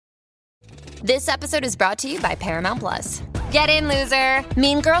This episode is brought to you by Paramount Plus. Get in, loser!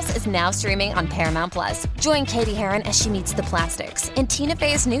 Mean Girls is now streaming on Paramount Plus. Join Katie Heron as she meets the plastics in Tina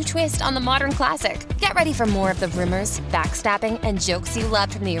Fey's new twist on the modern classic. Get ready for more of the rumors, backstabbing, and jokes you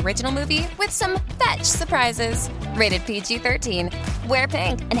loved from the original movie with some fetch surprises. Rated PG-13. Wear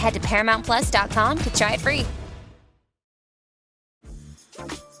pink and head to ParamountPlus.com to try it free.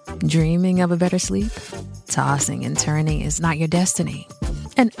 Dreaming of a better sleep? Tossing and turning is not your destiny.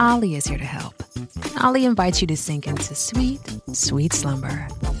 And Ollie is here to help. Ollie invites you to sink into sweet, sweet slumber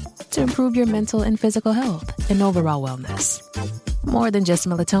to improve your mental and physical health and overall wellness. More than just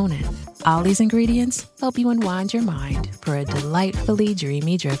melatonin, Ollie's ingredients help you unwind your mind for a delightfully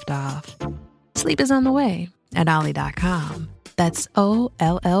dreamy drift off. Sleep is on the way at Ollie.com. That's OLLY.com.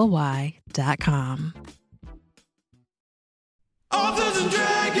 Authors and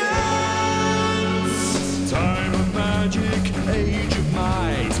Dragons! Time of magic, age of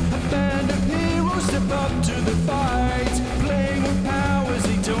might. A band of heroes step up to the fight. Playing with powers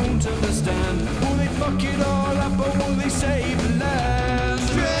they don't understand. Will they fuck it all up or will they save the land?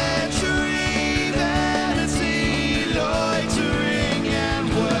 Treachery, vanity, loitering and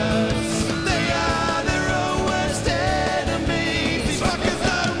worse. They are their own worst enemies. These fuckers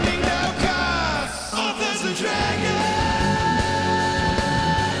don't need no cause. Authors and Dragons!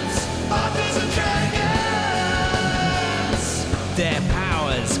 Their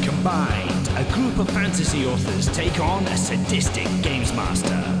powers combined, a group of fantasy authors take on a sadistic games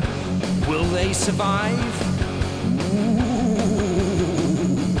master. Will they survive? Ooh.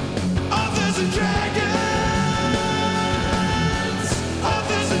 Authors and Dragons!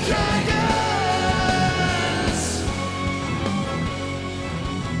 Authors and Dragons!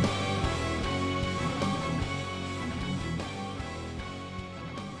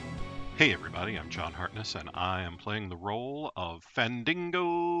 Hey everybody, I'm John Hartness, and I am playing the role of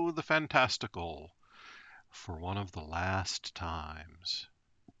Fandingo the Fantastical for one of the last times.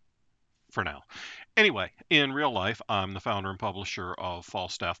 For now. Anyway, in real life, I'm the founder and publisher of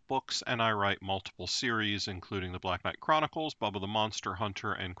Falstaff Books, and I write multiple series, including the Black Knight Chronicles, Bubba the Monster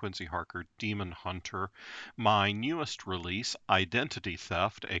Hunter, and Quincy Harker Demon Hunter. My newest release, Identity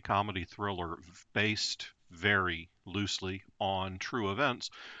Theft, a comedy thriller based very loosely on true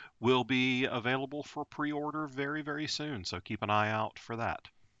events, will be available for pre-order very, very soon, so keep an eye out for that.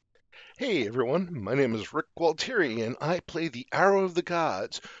 Hey everyone, my name is Rick Gualtieri, and I play the Arrow of the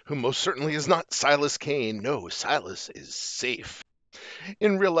Gods, who most certainly is not Silas Kane. No, Silas is safe.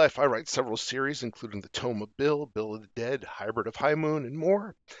 In real life, I write several series, including The Tome of Bill, Bill of the Dead, Hybrid of High Moon, and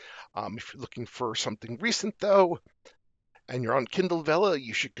more. If you're looking for something recent, though, and you're on Kindle Vella,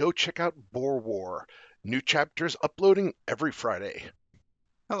 you should go check out Boar War. New chapters uploading every Friday.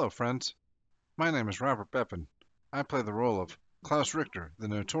 Hello, friends. My name is Robert Beppen. I play the role of Klaus Richter, the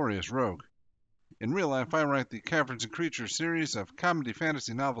notorious rogue. In real life, I write the Caverns and Creatures series of comedy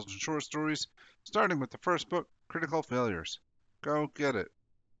fantasy novels and short stories, starting with the first book, Critical Failures. Go get it.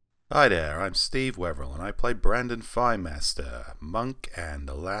 Hi there, I'm Steve Weverill, and I play Brandon Firemaster, monk and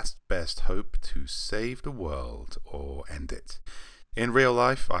the last best hope to save the world, or end it. In real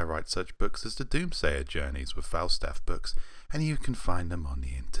life, I write such books as the Doomsayer Journeys with Falstaff Books, and you can find them on the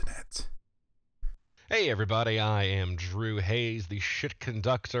internet. Hey everybody, I am Drew Hayes, the shit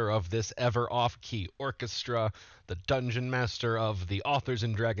conductor of this ever off-key orchestra, the dungeon master of the Authors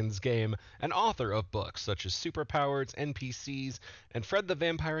and Dragons game, and author of books such as Superpowers, NPCs, and Fred the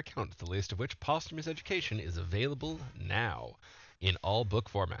Vampire Count, the latest of which, Posthumous Education, is available now in all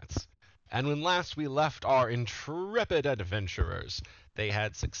book formats. And when last we left our intrepid adventurers, they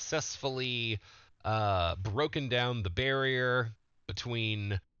had successfully broken down the barrier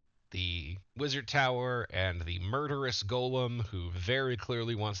between the wizard tower and the murderous golem who very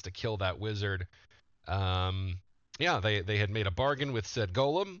clearly wants to kill that wizard. They had made a bargain with said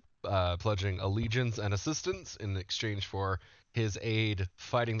golem, pledging allegiance and assistance in exchange for his aid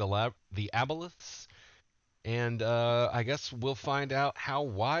fighting the aboleths. And I guess we'll find out how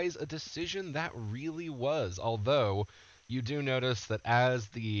wise a decision that really was. Although you do notice that as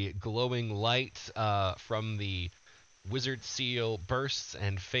the glowing light from the wizard seal bursts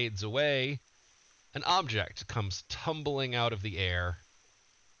and fades away, an object comes tumbling out of the air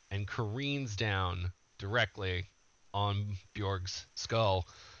and careens down directly on Bjorg's skull.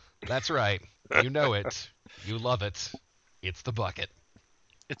 That's right. You know it. You love it. It's the bucket.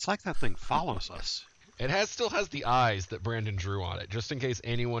 It's like that thing follows us. It still has the eyes that Brandon drew on it, just in case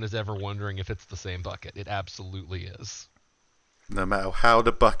anyone is ever wondering if it's the same bucket. It absolutely is. No matter how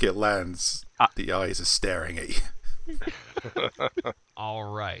the bucket lands, the eyes are staring at you. All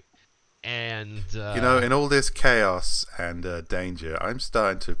right. And in all this chaos and danger, I'm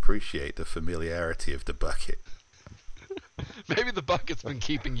starting to appreciate the familiarity of the bucket. maybe the bucket's been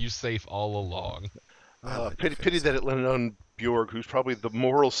keeping you safe all along. I like to Pity, think pity so. that it landed on Bjorg, who's probably the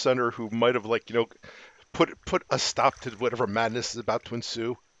moral center who might have, put a stop to whatever madness is about to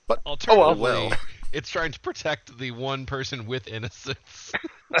ensue. But Alternatively, well. it's trying to protect the one person with innocence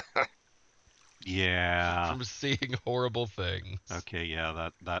Yeah. from seeing horrible things. Okay, yeah,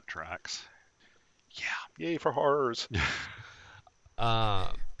 that tracks. yay for horrors.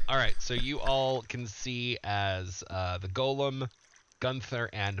 All right, so you all can see as the Golem, Gunther,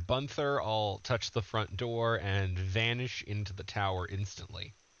 and Bunther all touch the front door and vanish into the tower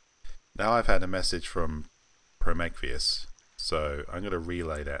instantly. Now I've had a message from Prometheus, so I'm going to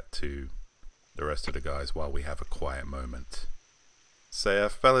relay that to the rest of the guys while we have a quiet moment. Say,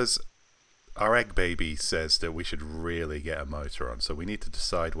 fellas, our egg baby says that we should really get a motor on, so we need to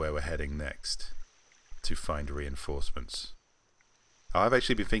decide where we're heading next to find reinforcements. I've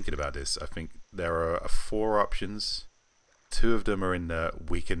actually been thinking about this. I think there are 4 options. 2 of them are in the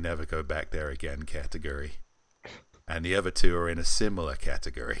we can never go back there again category, and the other 2 are in a similar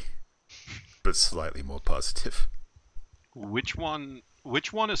category, but slightly more positive. Which one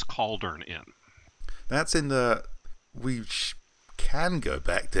is Cauldron in? That's in the can go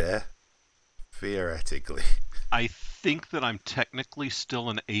back there, theoretically. I think that I'm technically still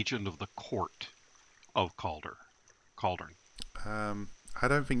an agent of the court of Cauldron. I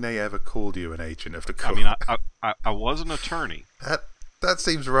don't think they ever called you an agent of the court. I mean, I was an attorney. That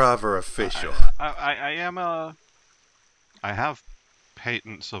seems rather official. I am a. I have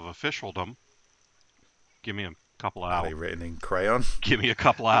patents of officialdom. Give me a couple of Are they hours. written in crayon? Give me a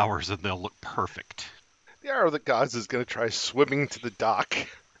couple of hours, and they'll look perfect. The Arrow of the Gods is going to try swimming to the dock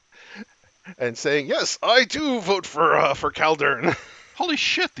and saying, "Yes, I do vote for Caldern." Holy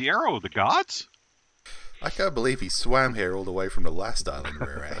shit! The Arrow of the Gods. I can't believe he swam here all the way from the last island we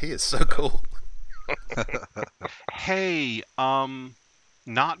were at. He is so cool. Hey,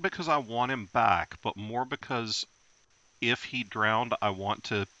 not because I want him back, but more because if he drowned, I want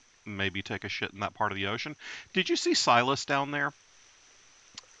to maybe take a shit in that part of the ocean. Did you see Silas down there?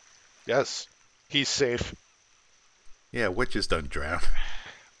 Yes, he's safe. Yeah, witches don't drown.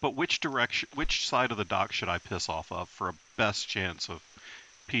 But which side of the dock should I piss off of for a best chance of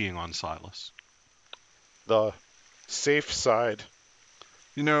peeing on Silas? The safe side.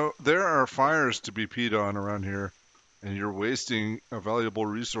 There are fires to be peed on around here, and you're wasting a valuable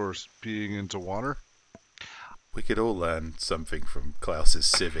resource peeing into water. We could all learn something from Klaus's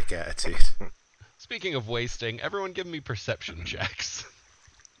civic attitude. Speaking of wasting, everyone give me perception checks.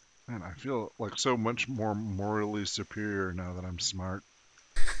 Man, I feel like so much more morally superior now that I'm smart.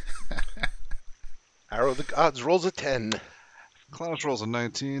 Arrow of the Gods rolls a 10. Klaus rolls a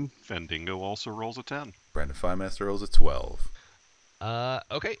 19. Fendingo also rolls a 10. Brandon Firemaster rolls a 12.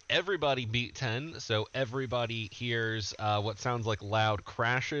 Okay, everybody beat 10, so everybody hears what sounds like loud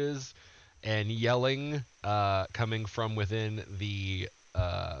crashes and yelling coming from within the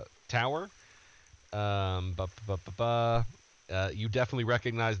tower. You definitely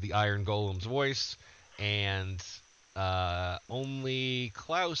recognize the Iron Golem's voice, and only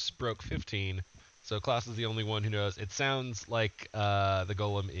Klaus broke 15, so Klaus is the only one who knows. It sounds like the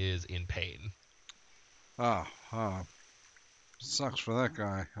Golem is in pain. Sucks for that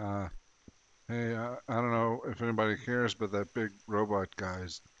guy. Hey, I don't know if anybody cares, but that big robot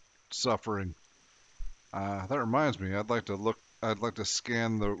guy's suffering. That reminds me, I'd like to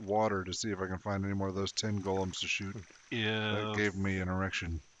scan the water to see if I can find any more of those 10 golems to shoot. That gave me an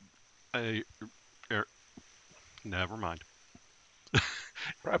erection. Never mind.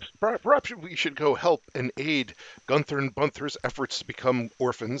 Perhaps we should go help and aid Gunther and Bunther's efforts to become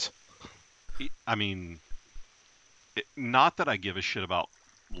orphans. I mean, not that I give a shit about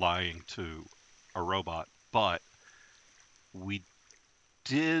lying to a robot, but we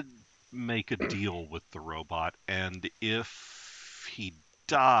did make a deal with the robot, and if he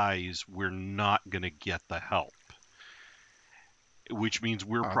dies, we're not going to get the help. Which means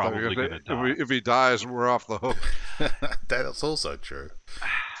we're probably going to die. If he dies, we're off the hook. That's also true.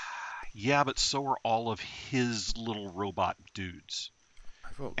 Yeah, but so are all of his little robot dudes.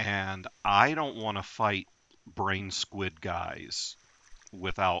 And I don't want to fight brain squid guys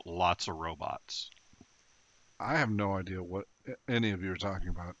without lots of robots. I have no idea what any of you are talking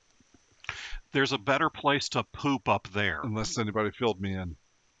about. There's a better place to poop up there. Unless anybody filled me in.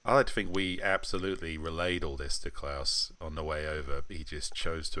 I like to think we absolutely relayed all this to Klaus on the way over. He just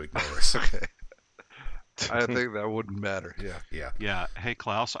chose to ignore us. Okay. I think that wouldn't matter. Yeah. Yeah. Hey,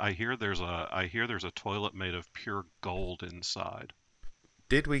 Klaus, I hear there's a toilet made of pure gold inside.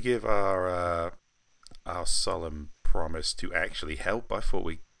 Did we give our solemn promise to actually help? I thought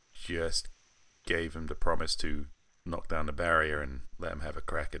we just gave him the promise to knock down the barrier and let him have a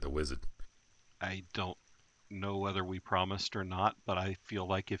crack at the wizard. I don't know whether we promised or not, but I feel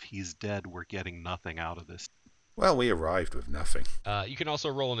like if he's dead, we're getting nothing out of this. Well, we arrived with nothing. You can also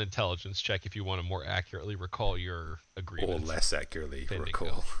roll an intelligence check if you want to more accurately recall your agreement. Or less accurately Fandango.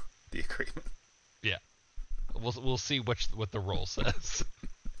 recall the agreement. Yeah. We'll see what the roll says.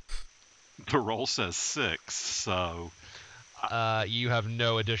 The roll says 6, so... You have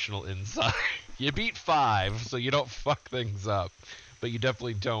no additional insight. You beat 5, so you don't fuck things up. But you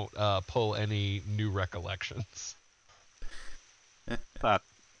definitely don't pull any new recollections. That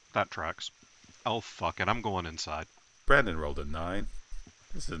tracks. Oh, fuck it. I'm going inside. Brandon rolled a 9.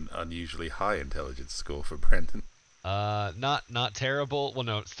 This is an unusually high intelligence score for Brandon. Not terrible. Well,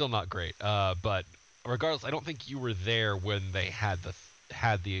 no, it's still not great. But regardless, I don't think you were there when they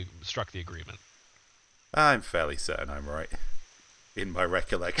struck the agreement. I'm fairly certain I'm right. In my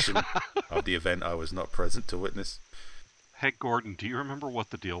recollection of the event I was not present to witness. Hey, Gordon, do you remember what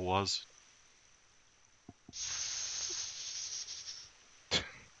the deal was?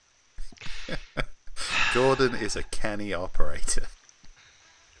 Gordon is a canny operator.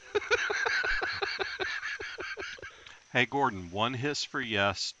 Hey, Gordon, 1 hiss for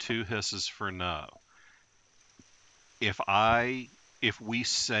yes, 2 hisses for no. If we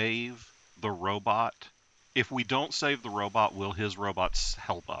save the robot, if we don't save the robot, will his robots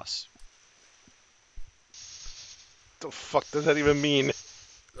help us? The fuck does that even mean?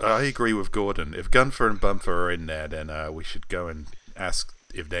 I agree with Gordon. If Gunfer and Bumper are in there, then we should go and ask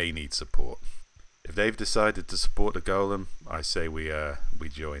if they need support. If they've decided to support the golem, I say we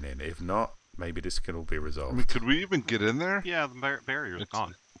join in. If not, maybe this can all be resolved. I mean, could we even get in there? Yeah, the barrier's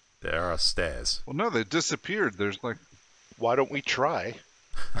gone. There are stairs. Well, no, they disappeared. There's like... Why don't we try?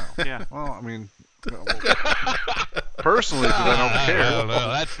 Oh. Yeah. Well, I mean... personally, because I don't care. I don't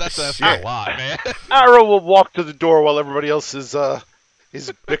know. That's not a lot, man. Arrow will walk to the door while everybody else is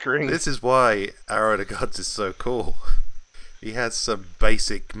bickering. This is why Arrow of the Gods is so cool. He has some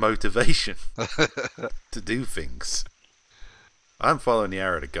basic motivation to do things. I'm following the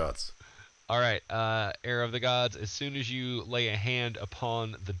Arrow of the Gods. All right, Arrow of the Gods, as soon as you lay a hand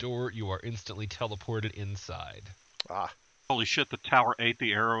upon the door, you are instantly teleported inside. Ah. Holy shit, the tower ate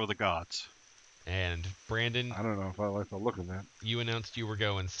the Arrow of the Gods. And Brandon, I don't know if I like the look of that. you announced you were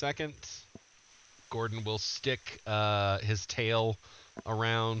going second. Gordon will stick his tail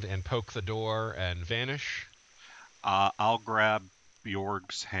around and poke the door and vanish. I'll grab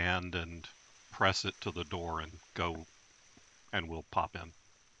Bjorg's hand and press it to the door and go, and we'll pop in.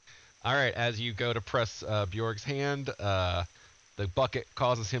 All right, as you go to press Bjorg's hand, the bucket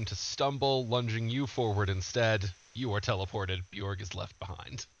causes him to stumble, lunging you forward instead. You are teleported. Bjorg is left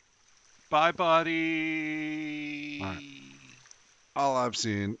behind. Bye, buddy. All right. All I've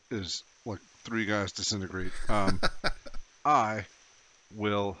seen is like 3 guys disintegrate. I'll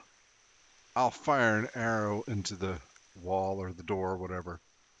fire an arrow into the wall or the door or whatever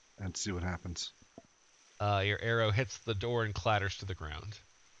and see what happens. Your arrow hits the door and clatters to the ground.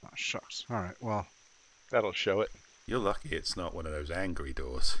 Oh, shucks. All right, well. That'll show it. You're lucky it's not one of those angry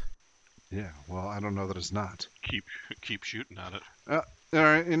doors. Yeah, well, I don't know that it's not. Keep shooting at it. All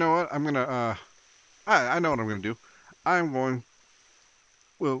right, you know what? I'm going to, I know what I'm going to do. I'm going,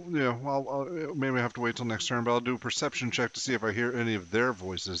 well, yeah, I'll maybe I have to wait till next turn, but I'll do a perception check to see if I hear any of their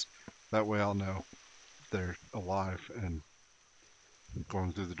voices. That way I'll know they're alive and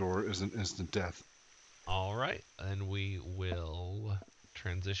going through the door isn't instant death. All right, and we will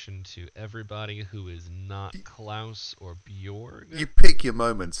transition to everybody who is not Klaus or Bjorg. You pick your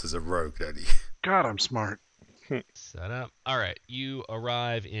moments as a rogue, don't you? God, I'm smart. Set up. All right, you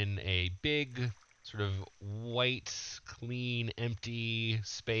arrive in a big, sort of white, clean, empty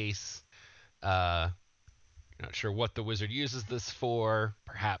space. You're not sure what the wizard uses this for.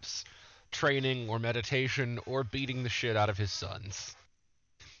 Perhaps training or meditation or beating the shit out of his sons.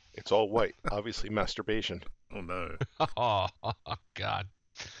 It's all white. Obviously, masturbation. Oh, no. Oh, God.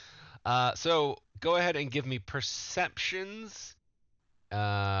 So go ahead and give me perceptions.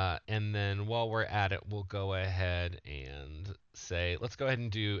 And then while we're at it, we'll go ahead and say, let's go ahead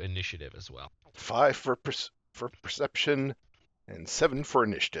and do initiative as well. 5 for perception and 7 for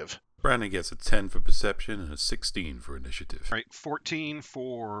initiative. Brandon gets a 10 for perception and a 16 for initiative. Right, 14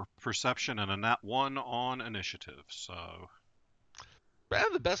 for perception and a nat 1 on initiative, so...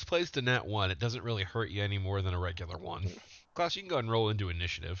 The best place to nat 1. It doesn't really hurt you any more than a regular one. Klaus, you can go ahead and roll into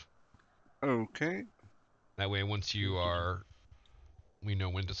initiative. Okay. That way, once you we know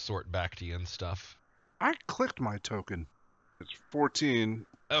when to sort back to you and stuff. I clicked my token. It's 14.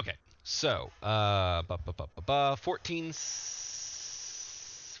 Okay, so 14,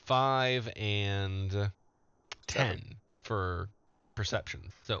 5, and 10 for perception.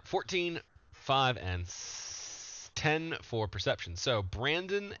 So 14, 5, and 10 for perception. So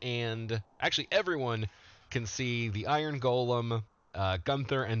Brandon and actually everyone can see the Iron Golem,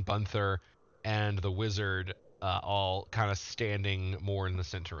 Gunther and Bunther, and the Wizard all kind of standing more in the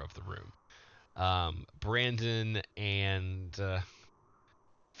center of the room. Brandon and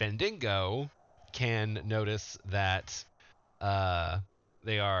Fendingo can notice that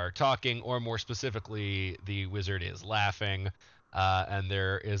they are talking, or more specifically, the Wizard is laughing, and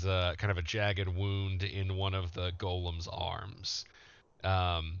there is a kind of a jagged wound in one of the Golem's arms.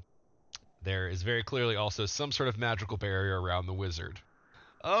 There is very clearly also some sort of magical barrier around the Wizard.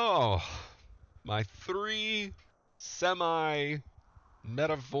 Oh, my 3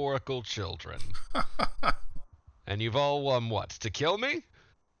 semi-metaphorical children. And you've all what? To kill me?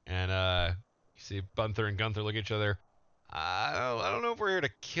 And you see Bunther and Gunther look at each other. I don't know if we're here to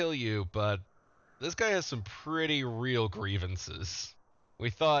kill you, but this guy has some pretty real grievances.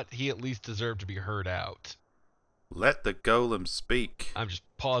 We thought he at least deserved to be heard out. Let the golem speak. I'm just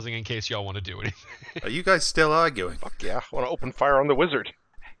pausing in case y'all want to do anything. Are you guys still arguing? Fuck yeah, I want to open fire on the wizard.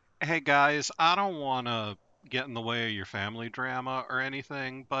 Hey guys, I don't want to get in the way of your family drama or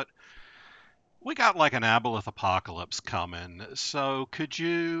anything, but we got like an aboleth apocalypse coming, so could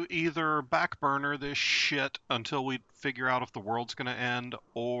you either back burner this shit until we figure out if the world's gonna end,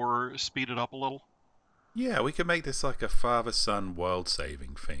 or speed it up a little? Yeah, we could make this like a father-son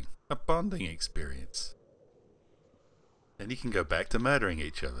world-saving thing. A bonding experience. Then you can go back to murdering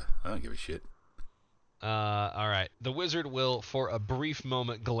each other. I don't give a shit. Alright. The Wizard will, for a brief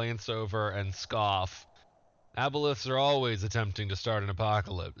moment, glance over and scoff. Aboleths are always attempting to start an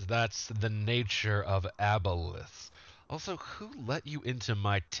apocalypse. That's the nature of aboleths. Also, who let you into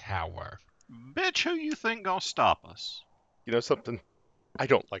my tower? Bitch, who you think gonna stop us? You know something? I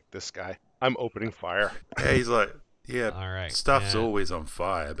don't like this guy. I'm opening fire. Yeah, he's like, yeah, Alright. stuff's always on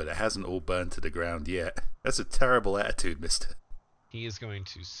fire, but it hasn't all burned to the ground yet. That's a terrible attitude, mister. He is going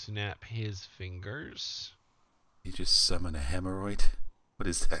to snap his fingers. You just summon a hemorrhoid? What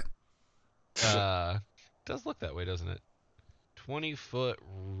is that? Does look that way, doesn't it? 20-foot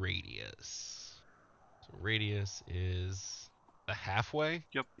radius. So radius is the halfway?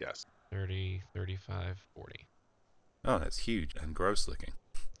 Yep. Yes. 30, 35, 40. Oh, that's huge and gross looking.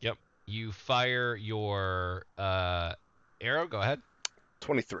 Yep. You fire your arrow. Go ahead.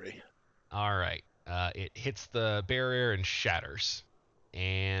 23. All right. It hits the barrier and shatters.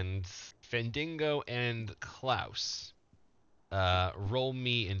 And Fendingo and Klaus, roll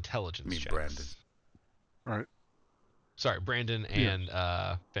me intelligence Me, checks. Brandon. All right. Sorry, Brandon and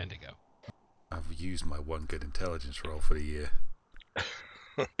Fendingo. I've used my one good intelligence roll for the year.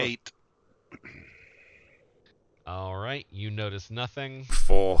 8. All right. You notice nothing.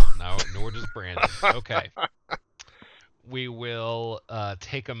 4. No, nor does Brandon. Okay. We will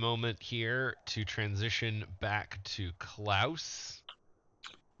take a moment here to transition back to Klaus.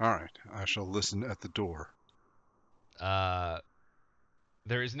 All right. I shall listen at the door.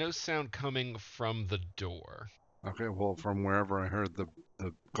 There is no sound coming from the door. Okay, well, from wherever I heard the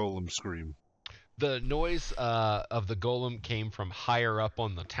golem scream. The noise of the golem came from higher up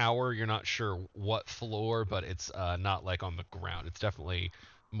on the tower. You're not sure what floor, but it's not like on the ground. It's definitely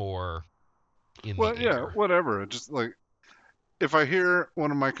more in the air. Well, yeah, whatever. Just like, if I hear one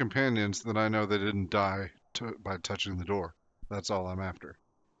of my companions, then I know they didn't die by touching the door. That's all I'm after.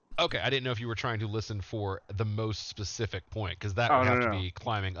 Okay, I didn't know if you were trying to listen for the most specific point, because that would have to be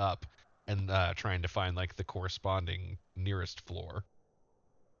climbing up and trying to find like the corresponding nearest floor.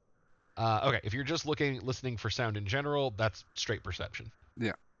 Okay, if you're just listening for sound in general, that's straight perception.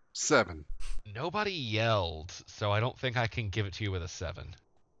 Yeah, 7. Nobody yelled, so I don't think I can give it to you with a 7.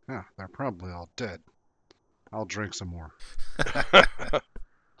 Yeah, they're probably all dead. I'll drink some more.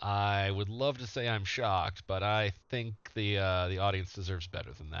 I would love to say I'm shocked, but I think the audience deserves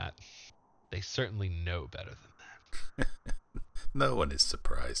better than that. They certainly know better than that. No one is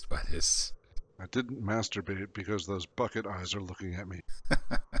surprised by this. I didn't masturbate because those bucket eyes are looking at me.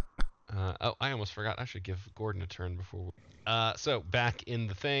 Oh, I almost forgot. I should give Gordon a turn before. So back in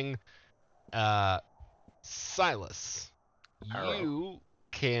the thing, Silas, you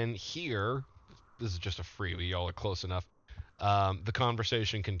can hear. This is just a freebie. Y'all are close enough. The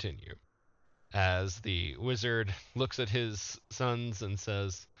conversation continue as the wizard looks at his sons and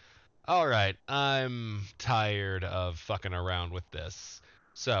says, "All right, I'm tired of fucking around with this.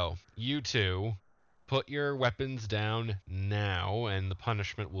 So you two, put your weapons down now, and the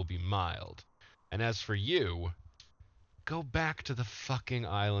punishment will be mild. And as for you, go back to the fucking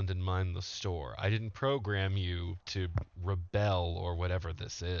island and mine the store. I didn't program you to rebel or whatever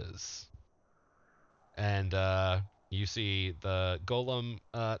this is. And you see the golem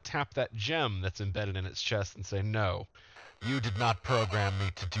tap that gem that's embedded in its chest and say, "No, you did not program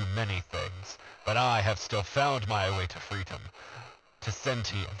me to do many things, but I have still found my way to freedom, to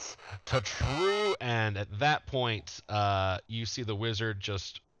sentience, to true." And at that point, you see the wizard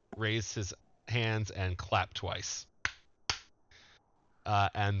just raise his hands and clap twice.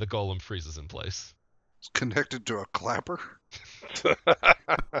 And the golem freezes in place. It's connected to a clapper.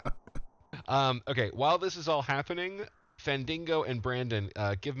 Okay, while this is all happening, Fandingo and Brandon,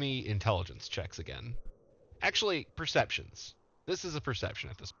 give me intelligence checks again. Actually, perceptions. This is a perception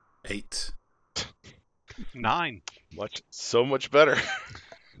at this 8. 9. So much better.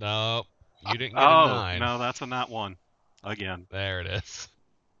 No, you didn't get a 9. No, that's a nat 1. Again. There it is.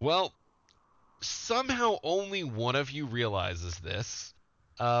 Well, somehow only one of you realizes this,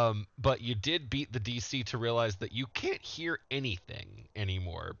 but you did beat the DC to realize that you can't hear anything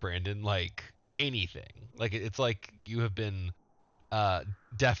anymore, Brandon. Like, anything. Like, it's like you have been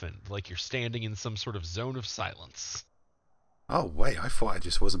deafened. Like you're standing in some sort of zone of silence. Oh, wait, I thought I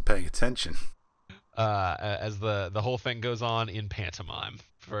just wasn't paying attention. As the whole thing goes on in pantomime,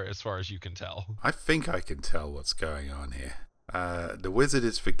 for as far as you can tell. I think I can tell what's going on here. The wizard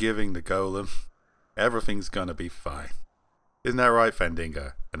is forgiving the golem. Everything's gonna be fine. Isn't that right,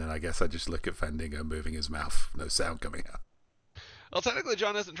 Fandingo? And then I guess I just look at Fandingo moving his mouth, no sound coming out. Well, technically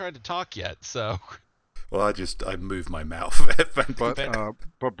John hasn't tried to talk yet, so... Well, I move my mouth at Fandingo.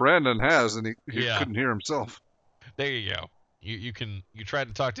 But Brandon has, and he Yeah. couldn't hear himself. There you go. You try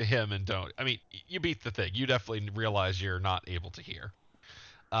to talk to him and don't. I mean, you beat the thing. You definitely realize you're not able to hear.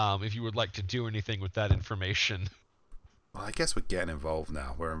 If you would like to do anything with that information. Well, I guess we're getting involved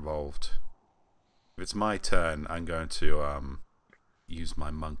now. We're involved. If it's my turn, I'm going to use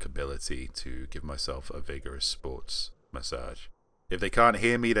my monk ability to give myself a vigorous sports massage. If they can't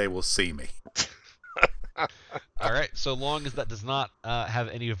hear me, they will see me. All right, so long as that does not have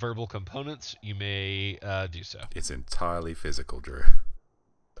any verbal components, you may do so. It's entirely physical, Drew.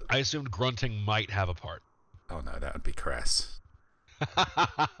 I assumed grunting might have a part. Oh no, that would be crass.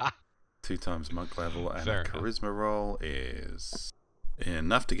 2 times monk level, and Fair a enough. charisma roll is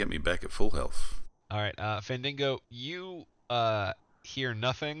enough to get me back at full health. All right, Fandingo, you hear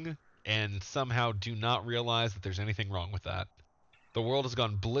nothing and somehow do not realize that there's anything wrong with that. The world has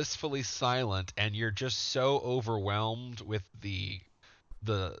gone blissfully silent, and you're just so overwhelmed with the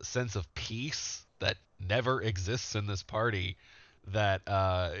sense of peace that never exists in this party that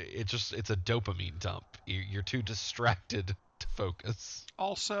it's a dopamine dump. You're too distracted to focus.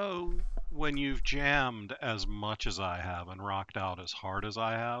 Also, when you've jammed as much as I have and rocked out as hard as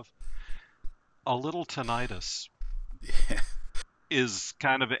I have, a little tinnitus Yeah. is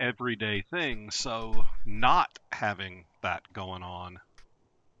kind of an everyday thing, so not having that going on,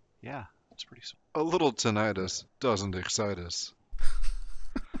 yeah, it's pretty sweet. A little tinnitus doesn't excite us.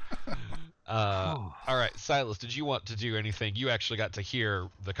 All right, Silas, did you want to do anything? You actually got to hear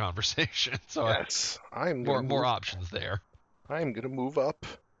the conversation, so Yes, more options there. I'm gonna move up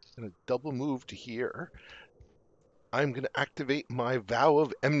and a double move to here. I'm gonna activate my vow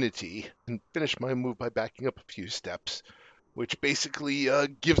of enmity and finish my move by backing up a few steps, which basically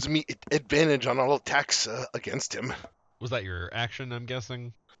gives me advantage on all attacks against him. Was that your action, I'm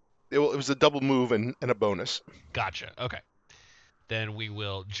guessing? It was a double move and a bonus. Gotcha. Okay. Then we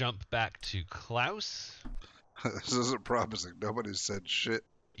will jump back to Klaus. This isn't promising. Nobody said shit.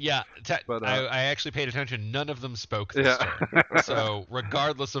 Yeah, But, I actually paid attention. None of them spoke this Yeah. turn. So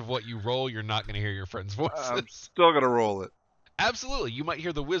regardless of what you roll, you're not going to hear your friends' voices. I'm still gonna roll it. Absolutely. You might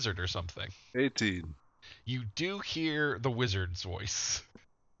hear the wizard or something. 18. You do hear the wizard's voice.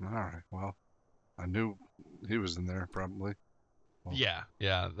 All right. Well, I knew he was in there probably. Well, Yeah.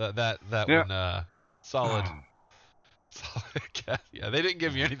 That Yeah. one, solid. Yeah, they didn't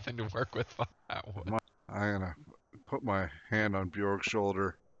give you anything to work with on that one. I'm gonna put my hand on Bjork's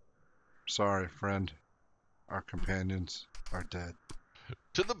shoulder. Sorry, friend. Our companions are dead.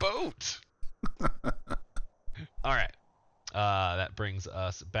 To the boat. All right. That brings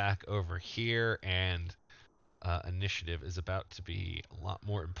us back over here, and initiative is about to be a lot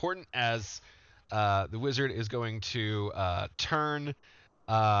more important as the wizard is going to turn,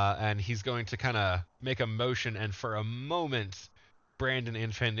 and he's going to kind of make a motion, and for a moment, Brandon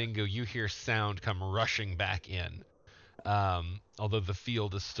and Fandingo, you hear sound come rushing back in, although the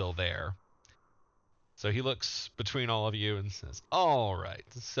field is still there. So he looks between all of you and says, all right,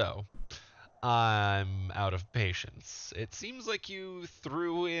 so I'm out of patience. It seems like you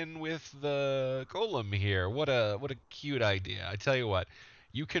threw in with the golem here. What a cute idea. I tell you what,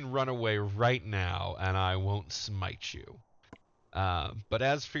 you can run away right now, and I won't smite you. But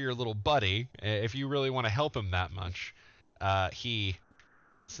as for your little buddy, if you really want to help him that much, he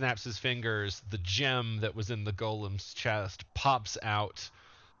snaps his fingers. The gem that was in the golem's chest pops out,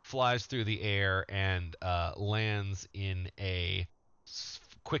 flies through the air, and lands in a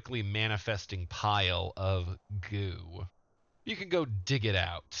quickly manifesting pile of goo. You can go dig it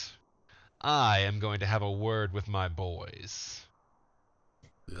out. I am going to have a word with my boys.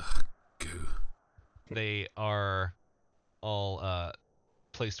 Ugh, goo. They are all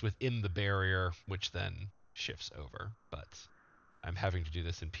placed within the barrier, which then shifts over, but I'm having to do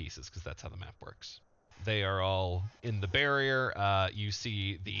this in pieces because that's how the map works. They are all in the barrier. You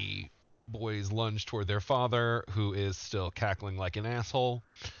see the boys lunge toward their father, who is still cackling like an asshole.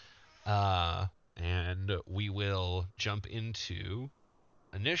 And we will jump into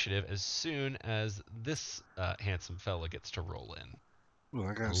initiative as soon as this handsome fella gets to roll in. Well,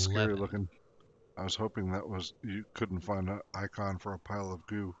 that guy's 11. scary looking. I was hoping that was you couldn't find an icon for a pile of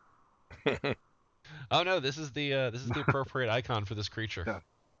goo. Oh no, this is the appropriate icon for this creature. Yeah.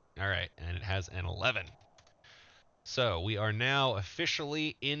 All right, and it has an 11. So we are now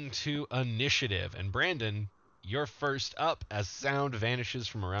officially into initiative, and Brandon, you're first up as sound vanishes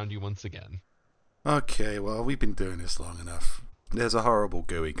from around you once again. Okay, well, we've been doing this long enough. There's a horrible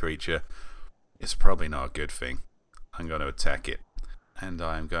gooey creature. It's probably not a good thing. I'm going to attack it. And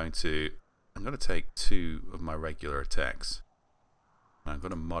I'm going to take 2 of my regular attacks. I'm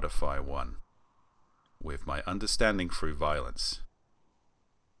going to modify 1 with my understanding through violence.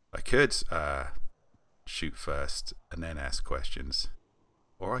 I could shoot first and then ask questions.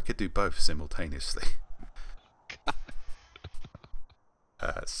 Or I could do both simultaneously.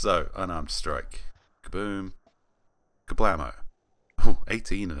 So, unarmed strike. Kaboom. Kablamo. Oh,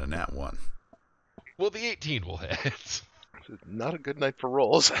 18 and a nat 1. Well, the 18 will hit. Not a good night for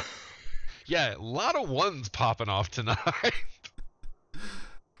rolls. Yeah, a lot of ones popping off tonight.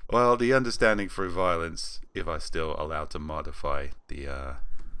 Well, the understanding through violence, if I still allowed to modify the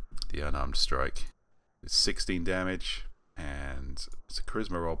unarmed strike, it's 16 damage, and it's a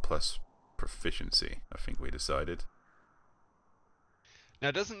charisma roll plus proficiency, I think we decided.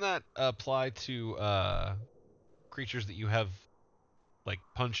 Now, doesn't that apply to creatures that you have, like,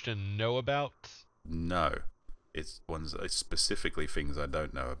 punched and know about? No. It's specifically things I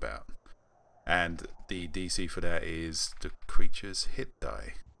don't know about. And the DC for that is the creature's hit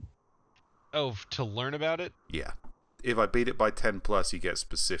die. Oh, to learn about it? Yeah. If I beat it by 10 plus, you get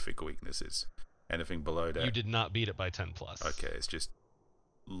specific weaknesses. Anything below that... You did not beat it by 10 plus. Okay, it's just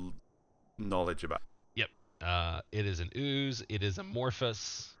knowledge about... Yep. It is an ooze. It is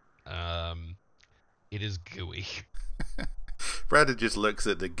amorphous. It is gooey. Brandon just looks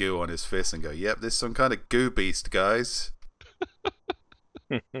at the goo on his fist and go, yep, there's some kind of goo beast, guys.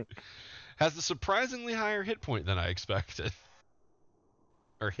 Has a surprisingly higher hit point than I expected.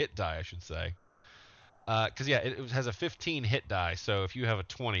 Or hit die, I should say. Because, yeah, it has a 15 hit die, so if you have a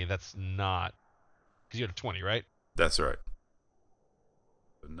 20, that's not... Because you had a 20, right? That's right.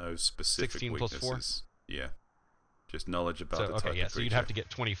 No specific 16 weaknesses. plus 4? Yeah. Just knowledge about So, the okay, type yeah, of so you'd creature. have to get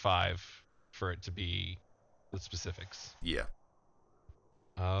 25 for it to be the specifics. Yeah.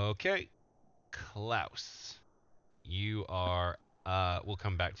 Okay. Klaus. You are... we'll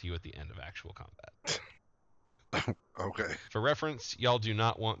come back to you at the end of actual combat. Okay. For reference, y'all do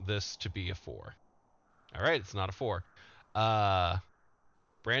not want this to be a 4. Alright, it's not a 4.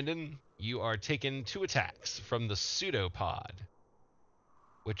 Brandon, you are taking 2 attacks from the pseudopod,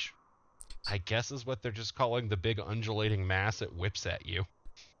 which I guess is what they're just calling the big undulating mass it whips at you.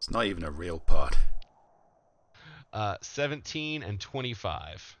 It's not even a real pod. 17 and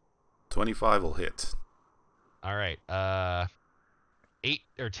 25. 25 will hit. Alright, 10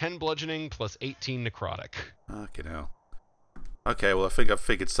 bludgeoning plus 18 necrotic. Fucking hell. Okay, well, I think I've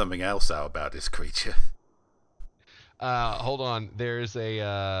figured something else out about this creature. Hold on. There's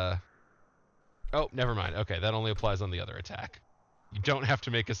a... Oh, never mind. Okay, that only applies on the other attack. You don't have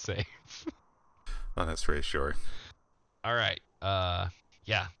to make a save. Oh, that's reassuring. All right.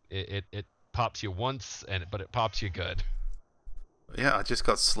 Yeah, it pops you once, but it pops you good. Yeah, I just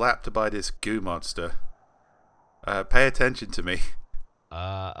got slapped by this goo monster. Pay attention to me.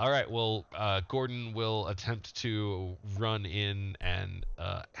 All right. Well, Gordon will attempt to run in and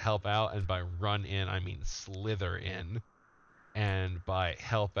help out, and by run in I mean slither in, and by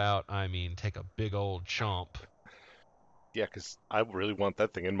help out I mean take a big old chomp. Yeah, because I really want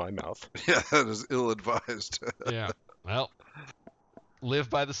that thing in my mouth. Yeah, that is ill-advised. Yeah. Well, live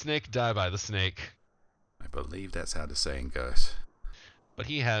by the snake, die by the snake. I believe that's how the saying goes. But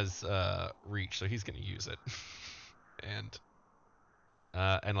he has reach, so he's going to use it. And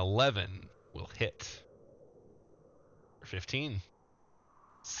an 11 will hit. For 15.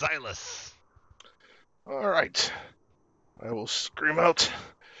 Silas. All right. I will scream out.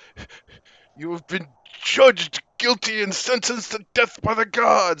 You have been judged guilty and sentenced to death by the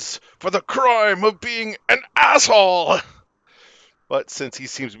gods for the crime of being an asshole. But since he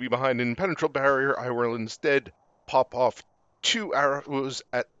seems to be behind an impenetrable barrier, I will instead pop off 2 arrows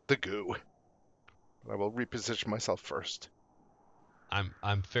at the goo. I will reposition myself first.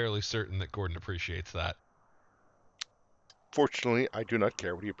 I'm fairly certain that Gordon appreciates that. Fortunately, I do not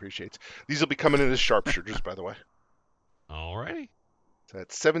care what he appreciates. These will be coming in as sharpshooters, by the way. Alrighty. So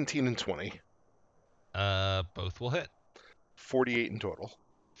that's 17 and 20. Both will hit. 48 in total.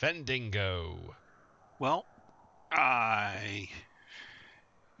 Fendingo. Well,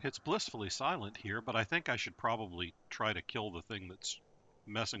 it's blissfully silent here, but I think I should probably try to kill the thing that's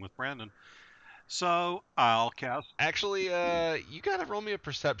messing with Brandon. So I'll cast. Actually, you gotta roll me a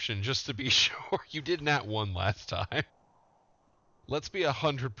perception just to be sure. You did nat 1 last time. Let's be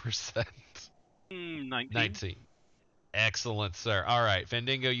 100%. 19. 19. Excellent, sir. All right,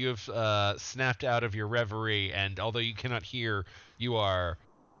 Fendingo, you have snapped out of your reverie, and although you cannot hear, you are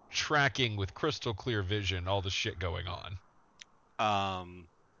tracking with crystal clear vision all the shit going on.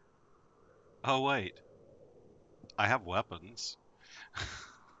 Oh wait. I have weapons.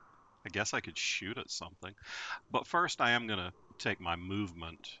 I guess I could shoot at something. But first I am going to take my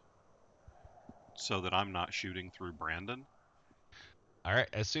movement so that I'm not shooting through Brandon. All right,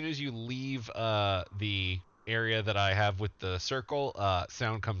 as soon as you leave the area that I have with the circle,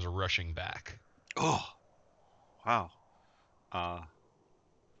 sound comes rushing back. Oh. Wow. Huh.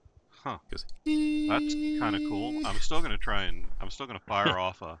 Goes, That's kind of cool. I'm still going to fire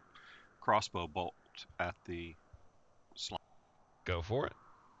off a crossbow bolt at the slime. Go for it.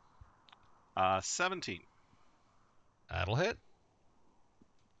 17 That'll hit.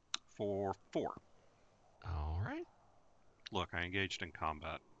 for 4. All right. Look, I engaged in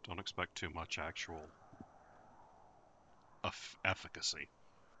combat. Don't expect too much actual efficacy.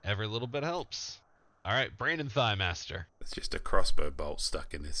 Every little bit helps. All right, Brandon Thighmaster. It's just a crossbow bolt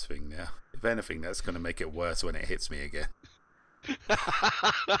stuck in this thing now. If anything, that's going to make it worse when it hits me again.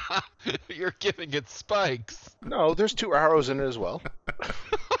 You're giving it spikes. No, there's 2 arrows in it as well.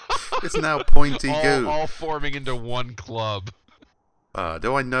 It's now pointy goo. All forming into one club.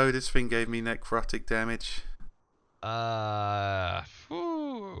 Do I know this thing gave me necrotic damage?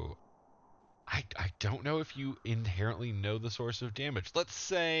 Whew. I don't know if you inherently know the source of damage. Let's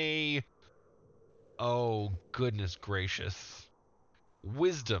say, oh goodness gracious,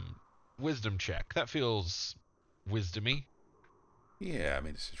 wisdom check. That feels wisdomy. Yeah, I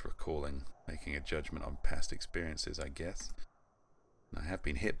mean, it's just recalling, making a judgment on past experiences, I guess. I have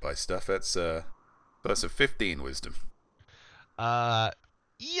been hit by stuff. That's a 15 wisdom.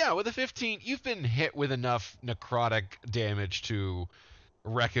 Yeah, with a 15, you've been hit with enough necrotic damage to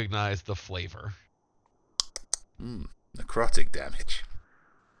recognize the flavor. Necrotic damage.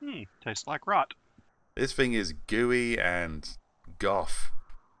 Tastes like rot. This thing is gooey and goth.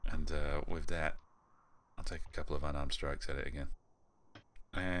 And with that, I'll take a couple of unarmed strikes at it again.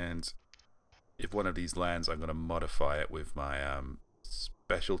 And if one of these lands, I'm going to modify it with my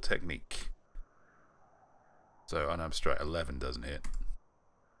special technique. So unarmed strike 11 doesn't hit.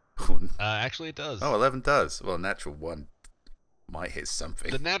 Actually, it does. Oh, 11 does. Well, natural 1 might hit something.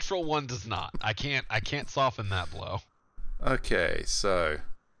 The natural 1 does not. I can't soften that blow. Okay, so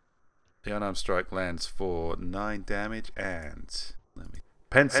the unarmed strike lands for 9 damage, and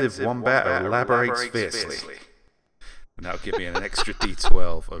Pensive Wombat elaborates fiercely. And that'll give me an extra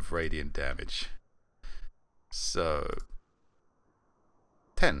d12 of radiant damage. So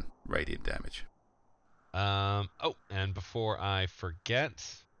 10 radiant damage. Oh, and before I forget,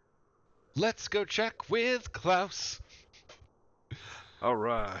 let's go check with Klaus. All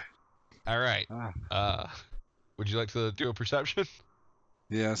right. All right. Would you like to do a perception?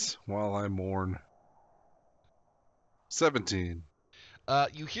 Yes, while I mourn. 17.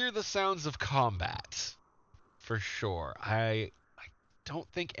 You hear the sounds of combat, for sure. I don't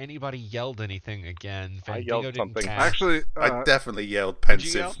think anybody yelled anything again. I Fandango yelled didn't something. cast. Actually, I definitely yelled Did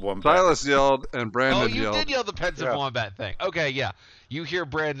you Pensive yell? Wombat. Silas yelled and Brandon Oh, you yelled. did yell the pensive Yeah. wombat thing. Okay, yeah. You hear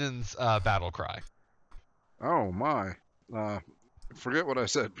Brandon's battle cry. Oh my. Forget what I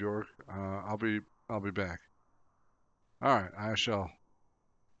said, Bjork. I'll be back. All right, I shall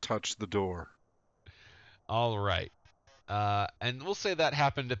touch the door. All right. And we'll say that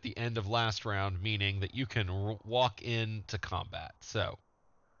happened at the end of last round, meaning that you can walk into combat. So,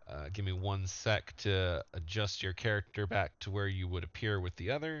 give me 1 sec to adjust your character back to where you would appear with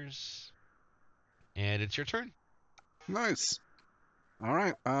the others. And it's your turn. Nice. All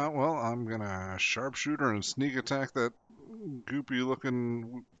right. Well, I'm gonna sharpshooter and sneak attack that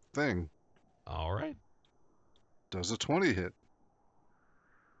goopy-looking thing. All right. Does a 20 hit?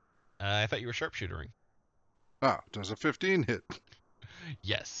 I thought you were sharpshootering. Ah, does a 15 hit?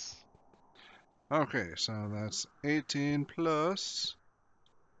 Yes. Okay, so that's 18 plus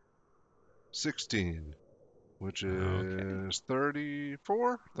 16, which is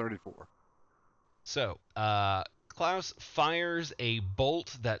 34? 34. So, Klaus fires a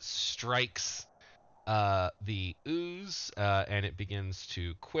bolt that strikes the ooze, and it begins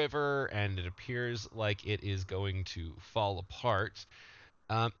to quiver, and it appears like it is going to fall apart.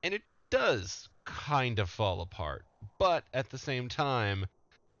 And it does kind of fall apart, but at the same time,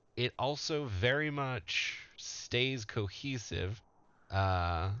 it also very much stays cohesive.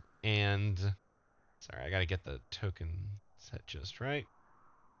 And sorry, I gotta get the token set just right.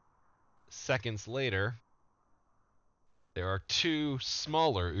 Seconds later, there are 2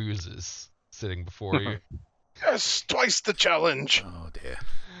 smaller oozes sitting before you. Yes, twice the challenge. Oh dear.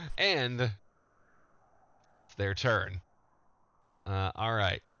 And it's their turn. All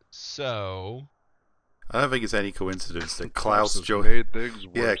right. So I don't think it's any coincidence that Klaus Klaus has joins. made things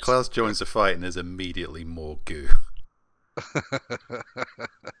Yeah, worse. Klaus joins the fight and there's immediately more goo.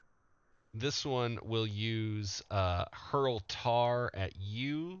 this one will use hurl tar at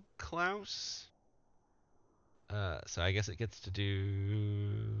you, Klaus. So I guess it gets to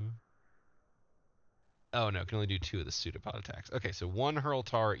do. Oh no, it can only do 2 of the pseudopod attacks. Okay, so 1 hurl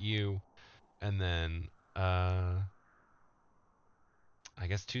tar at you, and then I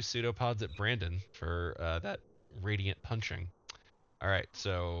guess 2 pseudopods at Brandon for that radiant punching. All right,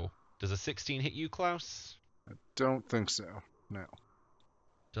 so does a 16 hit you, Klaus? Don't think so. No.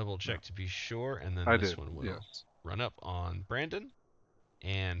 Double check to be sure, and then I this did. one will Yes. run up on Brandon.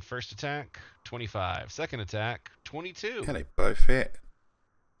 And first attack, 25. Second attack, 22. Yeah, they both hit.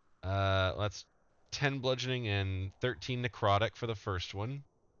 That's 10 bludgeoning and 13 necrotic for the first one.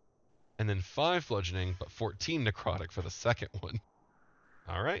 And then 5 bludgeoning, but 14 necrotic for the second one.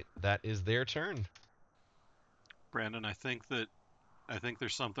 All right, that is their turn. Brandon, I think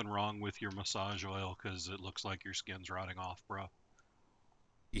there's something wrong with your massage oil because it looks like your skin's rotting off, bro.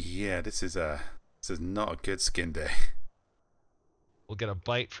 Yeah, this is not a good skin day. We'll get a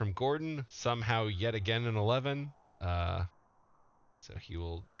bite from Gordon, somehow yet again an 11. So he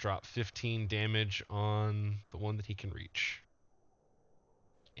will drop 15 damage on the one that he can reach.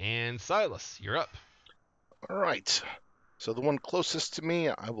 And Silas, you're up. All right. So the one closest to me,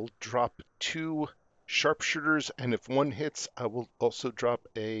 I will drop 2 sharpshooters, and if one hits, I will also drop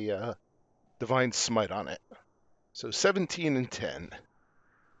a divine smite on it. So 17 and 10.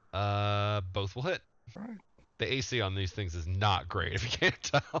 Both will hit. All right. The AC on these things is not great, if you can't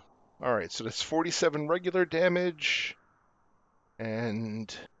tell. All right, so that's 47 regular damage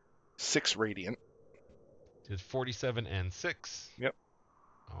and 6 radiant. Did 47 and 6. Yep.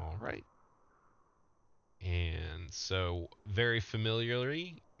 All right. And so, very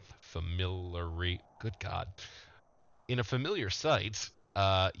familiarly, good God. In a familiar sight,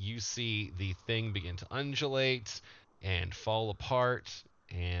 you see the thing begin to undulate and fall apart,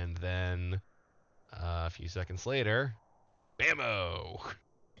 and then a few seconds later, bammo!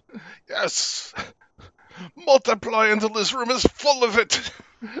 Yes! Multiply until this room is full of it!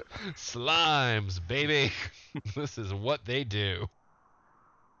 Slimes, baby! This is what they do.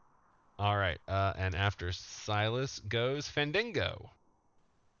 All right, and after Silas goes Fandango.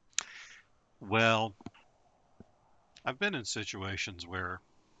 Well, I've been in situations where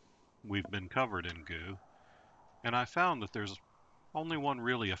we've been covered in goo, and I found that there's only one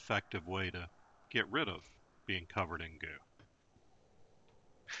really effective way to get rid of being covered in goo.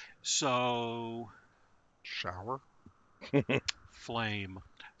 So, Shower? flame.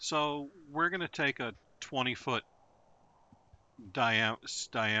 So we're going to take a 20-foot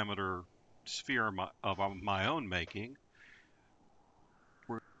diameter sphere of my own making,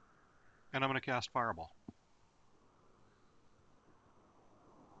 and I'm going to cast Fireball.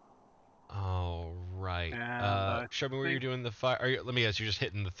 All right. And show me where you're doing the fire. Let me guess, you're just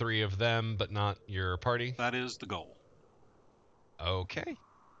hitting the 3 of them, but not your party? That is the goal. Okay.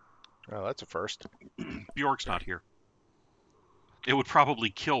 Oh, that's a first. Bjork's not here. It would probably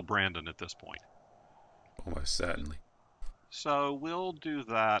kill Brandon at this point. Almost certainly. So we'll do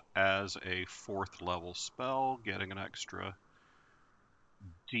that as a 4th level spell, getting an extra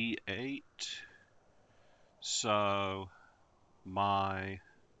D8. So My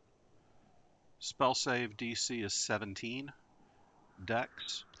spell save DC is 17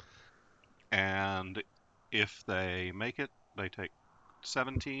 dex, and if they make it, they take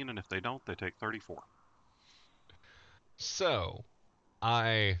 17, and if they don't, they take 34. So,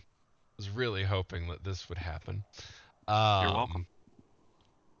 I was really hoping that this would happen. You're welcome.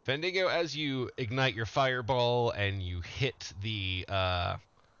 Fendigo, as you ignite your fireball and you hit the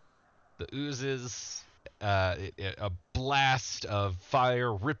oozes, a blast of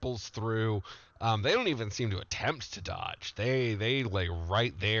fire ripples through. They don't even seem to attempt to dodge. They lay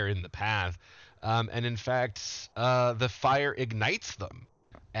right there in the path, and in fact, the fire ignites them,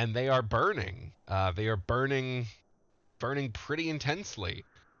 and they are burning. They are burning pretty intensely.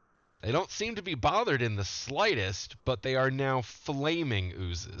 They don't seem to be bothered in the slightest, but they are now flaming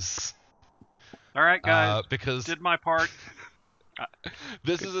oozes. All right, guys. Because did my part.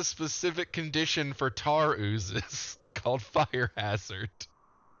 This is a specific condition for tar oozes called fire hazard.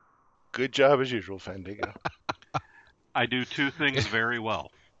 Good job as usual, Fandigo. I do two things very well.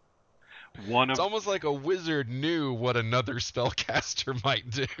 It's almost like a wizard knew what another spellcaster might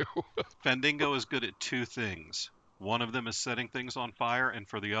do. Fandango is good at two things. One of them is setting things on fire, and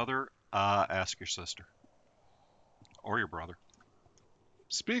for the other, ask your sister. Or your brother.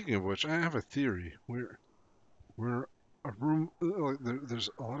 Speaking of which, I have a theory. We're a room,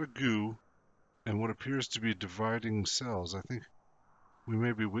 there's a lot of goo and what appears to be dividing cells. I think we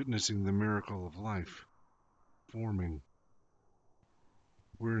may be witnessing the miracle of life forming.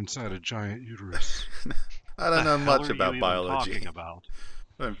 We're inside a giant uterus. I don't know much What about are you biology. even talking about?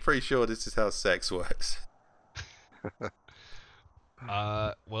 I'm pretty sure this is how sex works.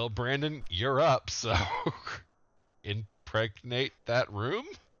 Well, Brandon, you're up, so impregnate that room?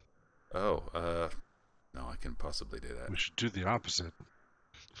 Oh, no, I can possibly do that. We should do the opposite.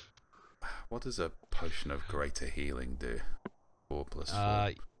 What does a potion of greater healing do? 4 +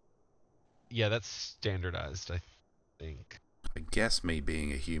 4. Yeah, that's standardized, I think. I guess me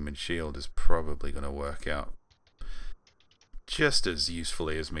being a human shield is probably going to work out just as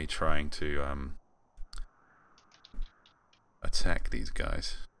usefully as me trying to attack these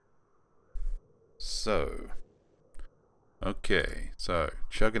guys. So, okay, so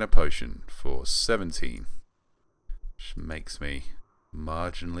chugging a potion for 17, which makes me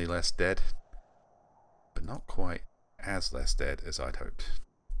marginally less dead, but not quite as less dead as I'd hoped.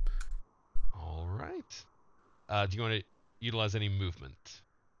 All right. Do you want to utilize any movement?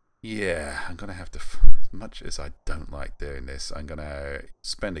 Yeah, I'm going to have to, as much as I don't like doing this, I'm going to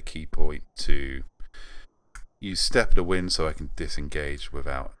spend a key point to use Step of the Wind so I can disengage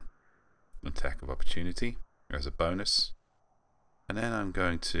without an attack of opportunity as a bonus. And then I'm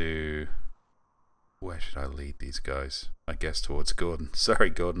going to... Where should I lead these guys? I guess towards Gordon.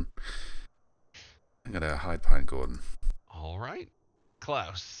 Sorry, Gordon. I'm going to hide behind Gordon. All right.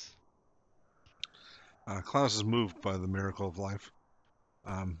 Klaus. Klaus is moved by the miracle of life,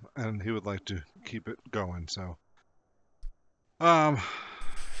 and he would like to keep it going. So,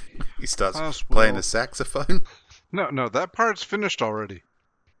 He starts Klaus playing will- the saxophone. No, that part's finished already.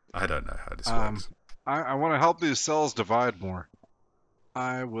 I don't know how this works. I want to help these cells divide more.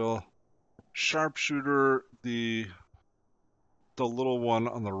 I will sharpshooter the little one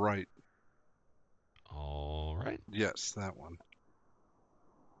on the right. All right. Yes, that one.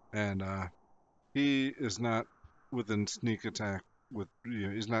 And he is not within sneak attack with.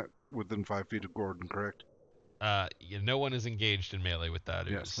 He's not within 5 feet of Gordon, correct? Yeah, no one is engaged in melee with that.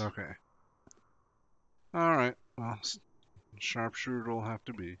 Yes. Okay. All right. Well, sharpshooter will have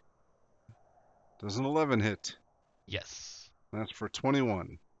to be. Does an 11 hit? Yes. That's for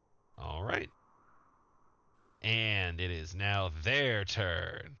 21. All right. And it is now their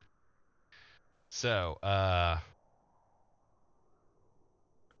turn. So,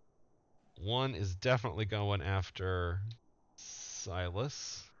 one is definitely going after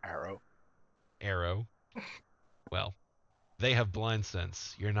Silas. Arrow. Well, they have blind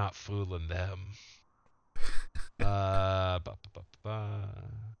sense. You're not fooling them. You have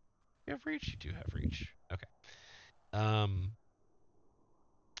reach? You do have reach. Okay.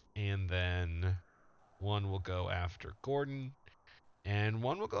 And then one will go after Gordon, and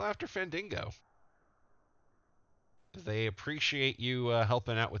one will go after Fandango. They appreciate you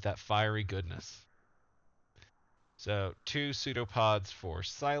helping out with that fiery goodness. So 2 pseudopods for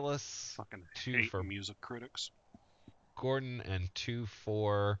Silas, Fucking 2 hate for music critics. Gordon, and 2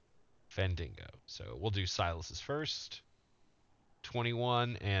 for Fandango. So we'll do Silas's first.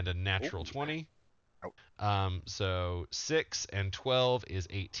 21 and a natural 20. So 6 and 12 is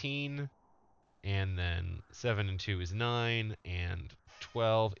 18. And then 7 and 2 is 9. And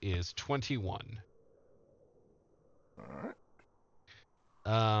 12 is 21. All right.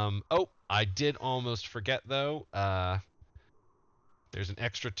 Oh, I did almost forget though. There's an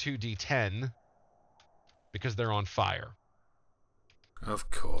extra 2d10 because they're on fire. Of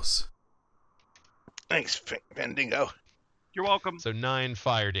course. Thanks, Fandango. You're welcome. So 9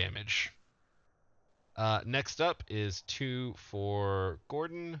 fire damage. Next up is 2 for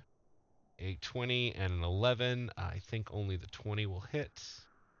Gordon. A 20 and an 11. I think only the 20 will hit.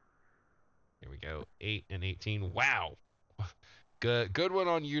 Here we go. 8 and 18. Wow. Good one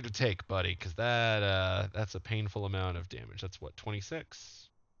on you to take, buddy, because that's a painful amount of damage. That's what, 26?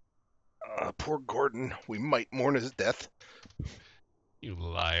 Poor Gordon. We might mourn his death. You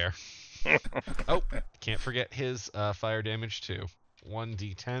liar. Oh, can't forget his fire damage too.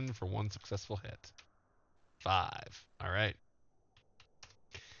 1d10 for 1 successful hit. 5. All right.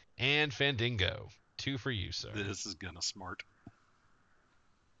 And Fandango. 2 for you, sir. This is gonna smart.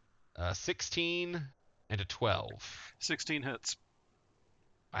 16 and a 12. 16 hits.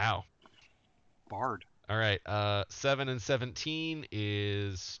 Wow. Bard. All right. 7 and 17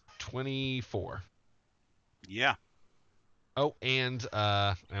 is 24. Yeah. Oh, and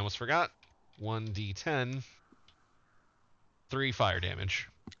I almost forgot. 1d10. 3 fire damage.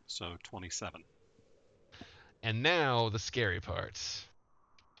 So 27. And now the scary part.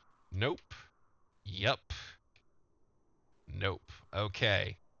 Nope. Yup. Nope.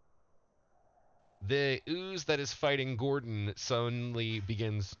 Okay. The ooze that is fighting Gordon suddenly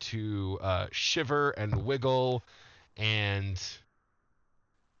begins to shiver and wiggle, and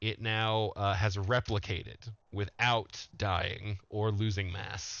it now has replicated without dying or losing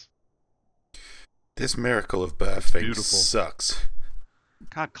mass. This miracle of birth thing beautiful. sucks.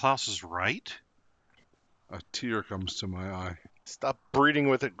 God, Klaus is right. A tear comes to my eye. Stop breeding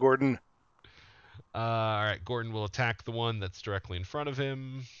with it, Gordon. All right, Gordon will attack the one that's directly in front of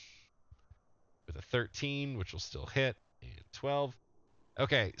him with a 13, which will still hit, and 12.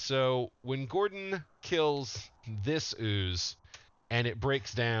 Okay, so when Gordon kills this ooze and it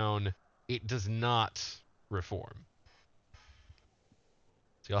breaks down, it does not reform.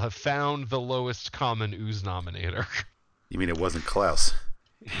 So y'all have found the lowest common ooze nominator. You mean it wasn't Klaus?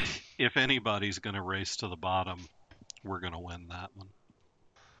 If anybody's gonna race to the bottom, we're gonna win that one.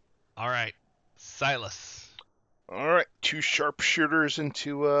 All right, Silas. All right, 2 sharpshooters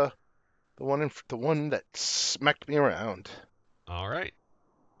into the one that smacked me around. All right.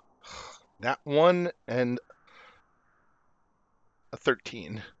 That one and a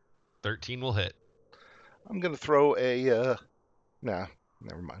 13. 13 will hit. I'm gonna throw a nah,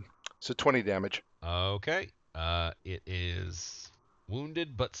 never mind. So 20 damage. Okay. It is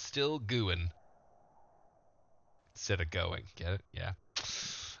wounded but still gooing. Instead of going. Get it? Yeah.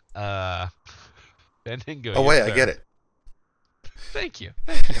 Fandango. Oh, wait, I get it. Thank you.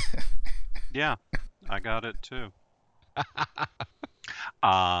 Yeah, I got it too.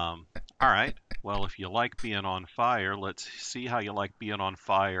 All right. Well, if you like being on fire, let's see how you like being on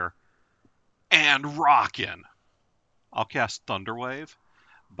fire and rockin'. I'll cast Thunderwave,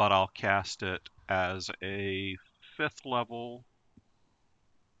 but I'll cast it as a 5th level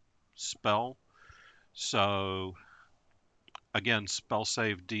spell. So, again, spell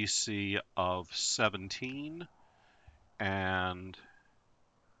save DC of 17, and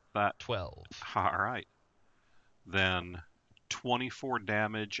that 12. All right. Then 24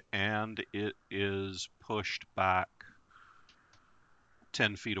 damage, and it is pushed back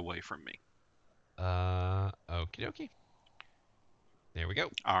 10 feet away from me. Okie dokie. There we go.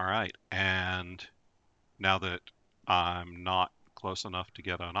 All right. And now that I'm not close enough to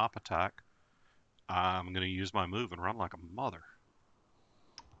get an op attack, I'm going to use my move and run like a mother.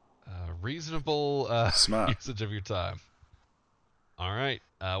 Reasonable Smart. usage of your time. All right.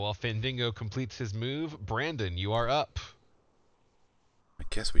 While Fandango completes his move, Brandon, you are up. I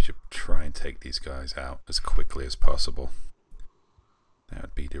guess we should try and take these guys out as quickly as possible. That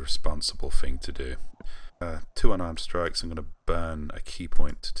would be the responsible thing to do. 2 unarmed strikes. I'm going to burn a key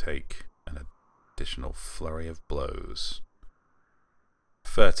point to take an additional flurry of blows.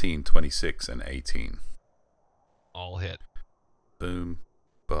 13, 26, and 18. All hit. Boom,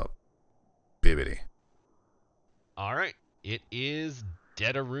 bop, bibbity. All right. It is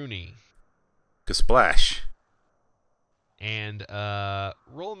Dedarooney. Splash. And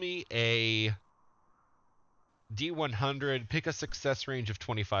roll me a D100. Pick a success range of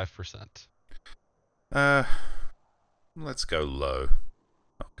 25%. Let's go low.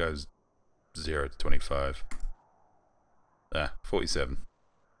 I'll go 0 to 25. 47.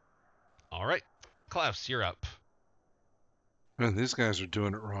 All right. Klaus, you're up. Man, these guys are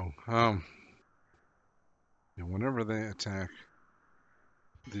doing it wrong. Whenever they attack,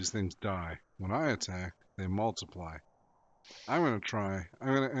 these things die. When I attack, they multiply. I'm gonna try.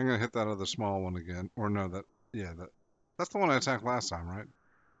 I'm gonna hit that other small one again. Or no, that's the one I attacked last time, right?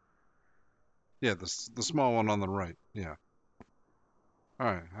 Yeah, the small one on the right. Yeah. All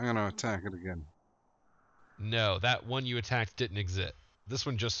right, I'm gonna attack it again. No, that one you attacked didn't exist. This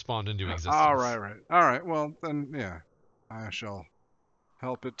one just spawned into existence. All right. All right. Well, then, yeah, I shall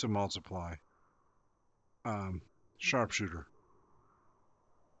help it to multiply. Sharpshooter.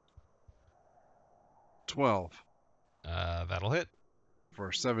 12 That'll hit.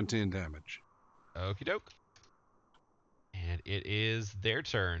 for 17 damage. Okie doke. And it is their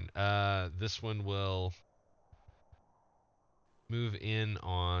turn. This one will move in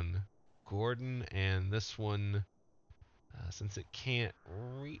on Gordon, and this one, since it can't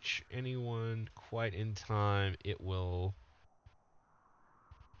reach anyone quite in time, it will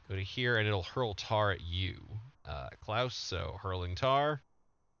go to here, and it'll hurl tar at you, Klaus. So hurling tar.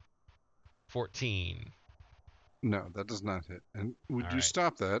 14. No, that does not hit. And would All you right.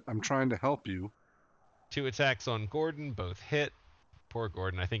 stop that? I'm trying to help you. 2 attacks on Gordon, both hit. Poor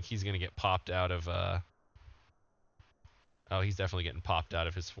Gordon. I think he's going to get popped out of... Oh, he's definitely getting popped out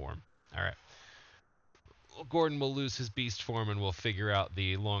of his form. All right. Well, Gordon will lose his beast form, and we'll figure out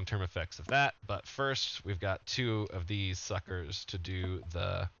the long-term effects of that. But first, we've got 2 of these suckers to do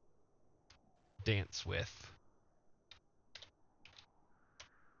the dance with.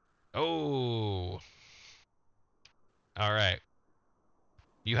 Oh. All right.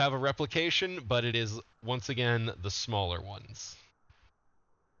 You have a replication, but it is, once again, the smaller ones.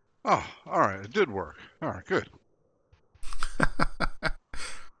 Oh, all right. It did work. All right, good.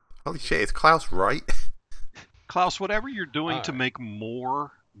 Holy shit, is Klaus right? Klaus, whatever you're doing All to right. make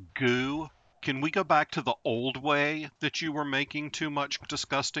more goo, can we go back to the old way that you were making too much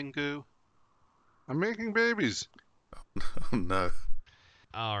disgusting goo? I'm making babies. Oh no.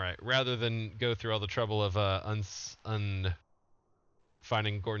 All right. Rather than go through all the trouble of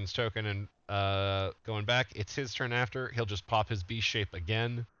finding Gordon's token and going back, it's his turn after. He'll just pop his beast shape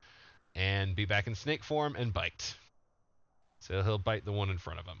again and be back in snake form and bite. So he'll bite the one in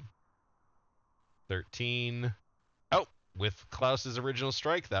front of him. 13. Oh, with Klaus's original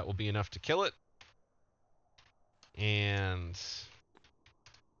strike, that will be enough to kill it. And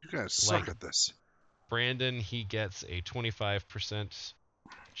You guys suck Like- at this. Brandon, he gets a 25%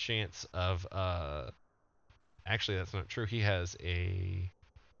 chance of actually that's not true. He has a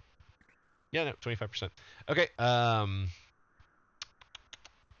 25%. Okay,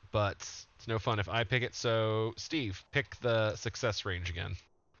 but it's no fun if I pick it. So Steve, pick the success range again.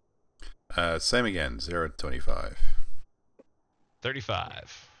 Same again, 0 to 25.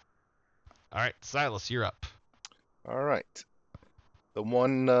 35. All right, Silas, you're up. All right. The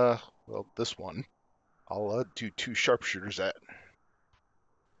one, this one, I'll do 2 sharpshooters at.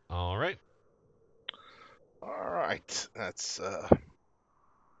 All right. All right. That's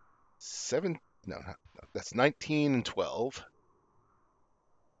 7. No, that's 19 and 12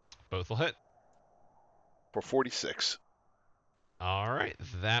 Both will hit. for 46. All right,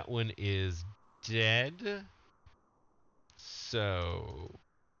 that one is dead. So,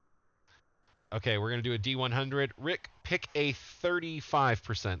 okay, we're gonna do a D100. Rick, pick a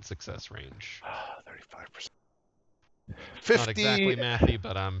 35% success range. 35%. Not 50, exactly mathy,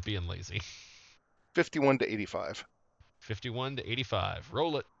 but I'm being lazy. 51 to 85. 51 to 85.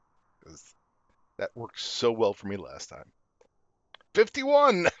 Roll it. 'Cause that worked so well for me last time.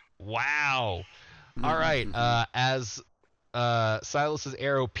 51. Wow. All right. As Silas's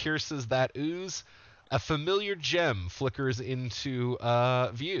arrow pierces that ooze, a familiar gem flickers into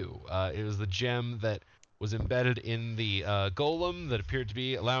view. It was the gem that was embedded in the golem that appeared to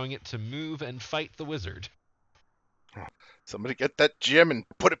be allowing it to move and fight the wizard. Somebody get that gem and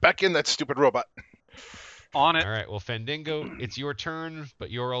put it back in that stupid robot. On it. All right. Well, Fandango, it's your turn,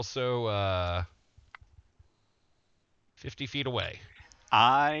 but you're also 50 feet away.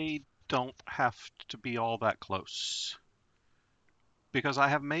 I don't have to be all that close because I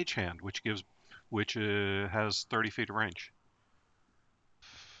have Mage Hand, which has 30 feet of range.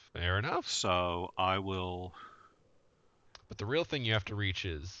 Fair enough. So I will. But the real thing you have to reach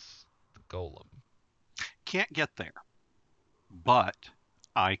is the golem. Can't get there, but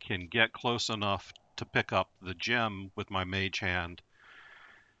I can get close enough to pick up the gem with my Mage Hand,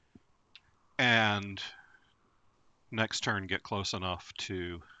 and next turn get close enough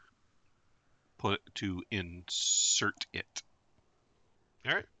to insert it.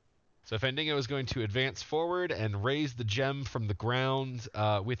 All right. So Fandango is going to advance forward and raise the gem from the ground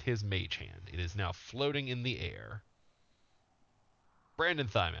with his mage hand. It is now floating in the air. Brandon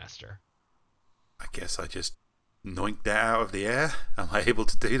Thighmaster. I guess I just noinked that out of the air. Am I able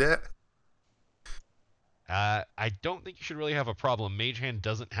to do that? I don't think you should really have a problem. Mage Hand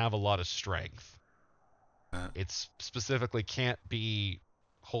doesn't have a lot of strength. It's specifically can't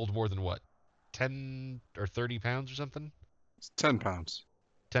hold more than what, 10 or 30 pounds or something? It's 10 pounds.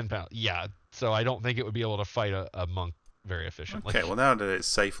 10 pounds. Yeah. So I don't think it would be able to fight a monk very efficiently. Okay, well, now that it's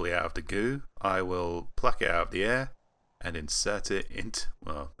safely out of the goo, I will pluck it out of the air and insert it into...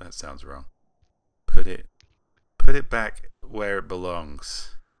 Well, that sounds wrong. Put it back where it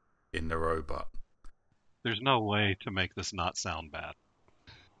belongs in the robot. There's no way to make this not sound bad.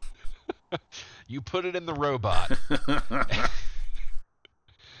 You put it in the robot.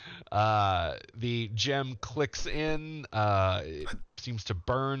 The gem clicks in. It seems to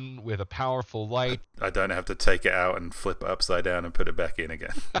burn with a powerful light. I don't have to take it out and flip it upside down and put it back in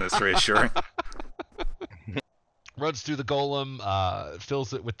again. That's reassuring. Runs through the golem,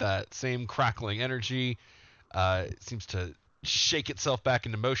 fills it with that same crackling energy. It seems to shake itself back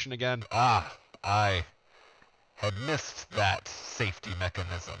into motion again. I had missed that safety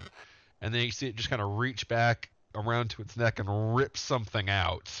mechanism. And then you see it just kind of reach back around to its neck and rip something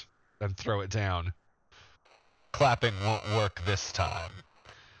out and throw it down. Clapping won't work this time.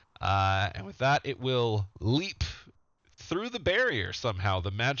 And with that, it will leap through the barrier somehow, the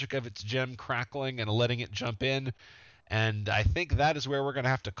magic of its gem crackling and letting it jump in. And I think that is where we're going to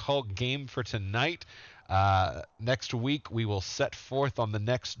have to call game for tonight. Next week, we will set forth on the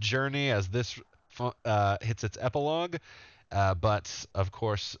next journey as this hits its epilogue. But, of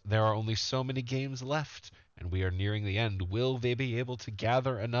course, there are only so many games left, and we are nearing the end. Will they be able to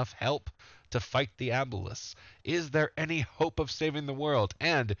gather enough help to fight the Aboleths? Is there any hope of saving the world?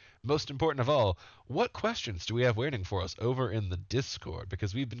 And, most important of all, what questions do we have waiting for us over in the Discord?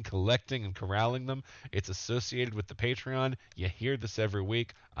 Because we've been collecting and corralling them. It's associated with the Patreon. You hear this every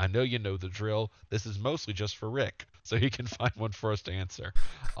week. I know you know the drill. This is mostly just for Rick, so he can find one for us to answer.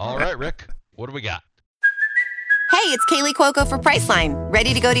 All right, Rick, what do we got? Hey, it's Kaylee Cuoco for Priceline.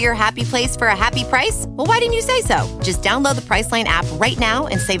 Ready to go to your happy place for a happy price? Well, why didn't you say so? Just download the Priceline app right now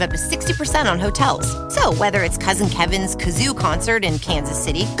and save up to 60% on hotels. So whether it's Cousin Kevin's Kazoo Concert in Kansas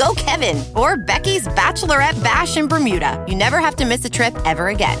City, go Kevin, or Becky's Bachelorette Bash in Bermuda, you never have to miss a trip ever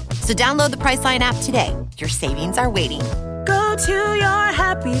again. So download the Priceline app today. Your savings are waiting. Go to your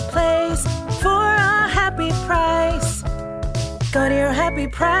happy place for a happy price. Go to your happy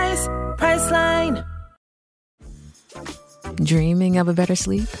price, Priceline. Dreaming of a better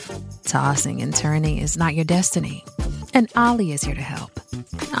sleep? Tossing and turning is not your destiny. And Ollie is here to help.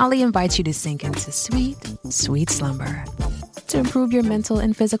 Ollie invites you to sink into sweet, sweet slumber to improve your mental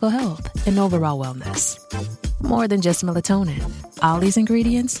and physical health and overall wellness. More than just melatonin, Ollie's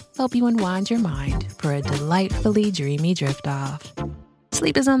ingredients help you unwind your mind for a delightfully dreamy drift off.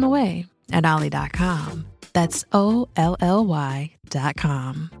 Sleep is on the way at Ollie.com. That's OLLY.com.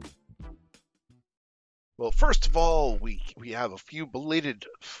 Well, first of all, we have a few belated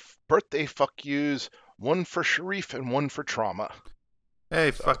birthday fuck yous, one for Sharif and one for Trauma. Hey,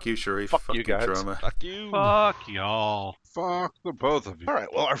 fuck you, Sharif. Fuck you guys. Trauma. Fuck you. Fuck y'all. Fuck the both of you. All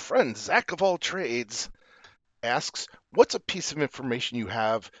right, well, our friend Zach of All Trades asks, what's a piece of information you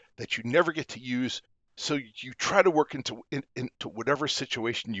have that you never get to use, so you try to work into whatever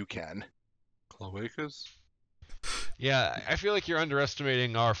situation you can? Cloacas? Yeah, I feel like you're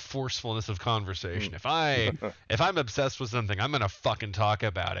underestimating our forcefulness of conversation. If I'm obsessed with something, I'm gonna fucking talk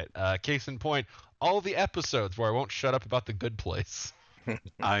about it. Case in point, all the episodes where I won't shut up about the Good Place.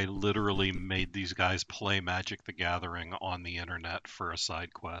 I literally made these guys play Magic the Gathering on the internet for a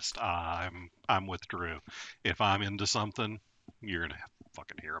side quest. I'm with Drew. If I'm into something, you're gonna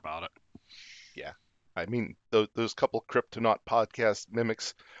fucking hear about it. Yeah, I mean, those couple Cryptonaut podcast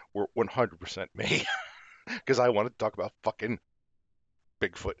mimics were 100% me. Because I wanted to talk about fucking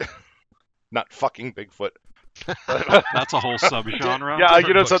Bigfoot. Not fucking Bigfoot. That's a whole subgenre. Yeah,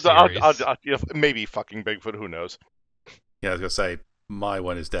 you know, Book I'll maybe fucking Bigfoot, who knows? Yeah, I was going to say, my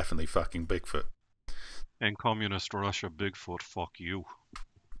one is definitely fucking Bigfoot. In communist Russia, Bigfoot, fuck you.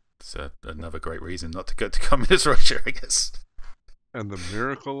 It's another great reason not to go to communist Russia, I guess. And the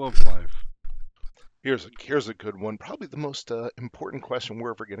miracle of life. Here's a good one. Probably the most important question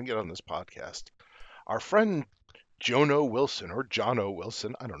we're ever going to get on this podcast. Our friend Jono Wilson, or Jono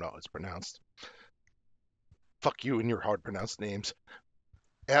Wilson, I don't know how it's pronounced. Fuck you and your hard-pronounced names.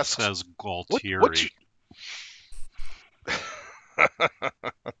 Asks, Says Galtieri.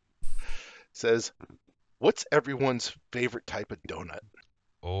 Says, what's everyone's favorite type of donut?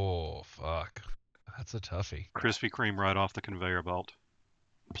 Oh, fuck. That's a toughie. Krispy Kreme right off the conveyor belt.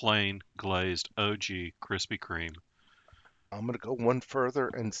 Plain, glazed, OG, Krispy Kreme. I'm going to go one further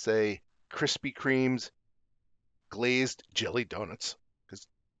and say Krispy Kreme's glazed jelly donuts. Because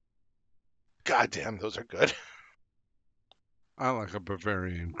God damn, those are good. I like a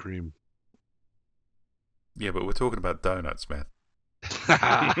Bavarian cream. Yeah, but we're talking about donuts, man.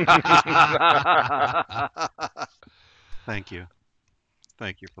 Thank you.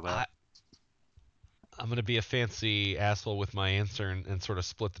 Thank you for that. I'm gonna be a fancy asshole with my answer and sort of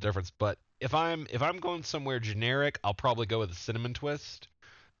split the difference. But if I'm going somewhere generic, I'll probably go with a cinnamon twist,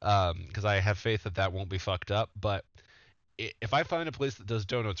 because I have faith that won't be fucked up. But if I find a place that does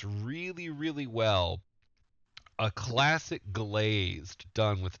donuts really, really well, a classic glazed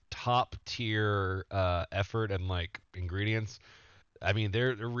done with top tier effort and like ingredients. I mean,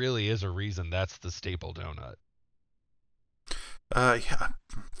 there really is a reason that's the staple donut. Yeah, I'm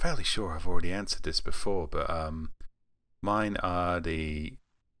fairly sure I've already answered this before, but mine are the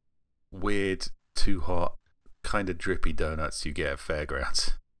weird, too hot, kind of drippy donuts you get at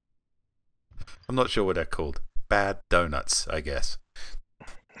fairgrounds. I'm not sure what they're called. Bad donuts, I guess.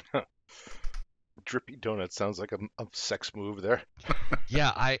 Drippy donut sounds like a sex move there.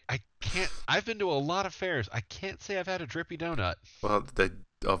 Yeah, I can't. I've been to a lot of fairs. I can't say I've had a drippy donut. Well, they're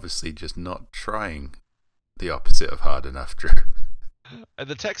obviously just not trying the opposite of hard enough, Drew.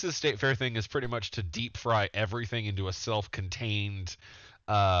 The Texas State Fair thing is pretty much to deep fry everything into a self-contained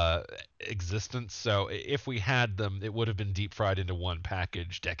existence. So if we had them, it would have been deep fried into one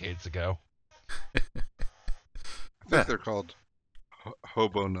package decades ago. I think they're called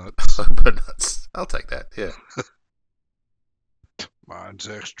hobo nuts. Hobo nuts. I'll take that, yeah. Mine's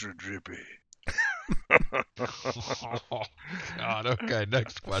extra drippy. Oh, God. Okay,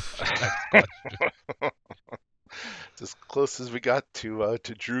 next question. It's as close as we got to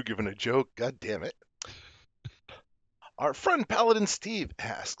Drew giving a joke. God damn it. Our friend Paladin Steve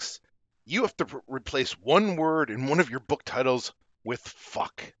asks, you have to replace one word in one of your book titles with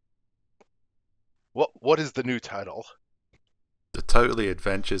fuck. What is the new title? The Totally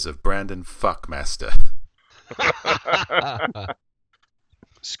Adventures of Brandon Fuckmaster.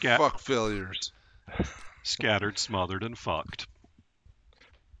 Fuck failures. Scattered, smothered, and fucked.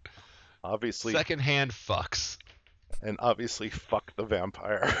 Obviously. Secondhand fucks. And obviously fuck the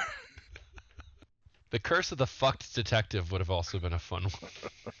vampire. The Curse of the Fucked Detective would have also been a fun one.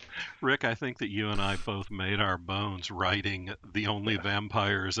 Rick, I think that you and I both made our bones writing the only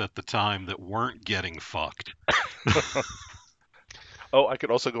vampires at the time that weren't getting fucked. Oh, I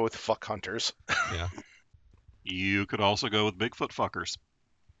could also go with fuck hunters. Yeah. You could also go with Bigfoot fuckers.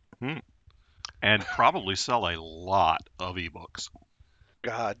 And probably sell a lot of ebooks.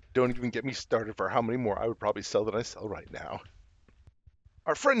 God, don't even get me started for how many more I would probably sell than I sell right now.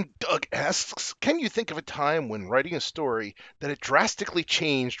 Our friend Doug asks, can you think of a time when writing a story that it drastically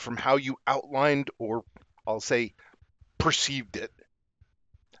changed from how you outlined or, I'll say, perceived it?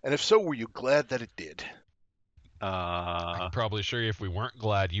 And if so, were you glad that it did? I can probably assure you if we weren't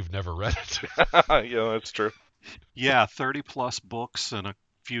glad, you've never read it. Yeah, that's true. Yeah, 30 plus books and a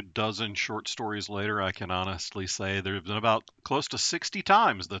few dozen short stories later, I can honestly say there have been about close to 60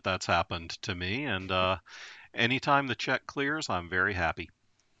 times that that's happened to me. And anytime the check clears, I'm very happy.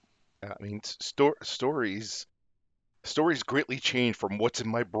 I mean, stories greatly change from what's in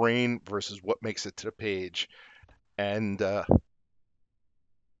my brain versus what makes it to the page. And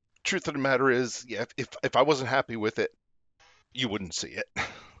truth of the matter is, yeah, if I wasn't happy with it, you wouldn't see it.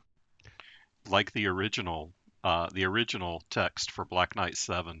 Like the original text for Black Knight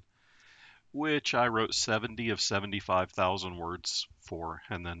 7, which I wrote 70 of 75,000 words for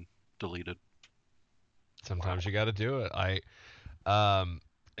and then deleted. Sometimes you got to do it.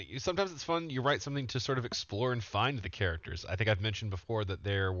 Sometimes it's fun. You write something to sort of explore and find the characters. I think I've mentioned before that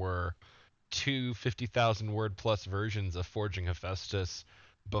there were two 50,000 word plus versions of Forging Hephaestus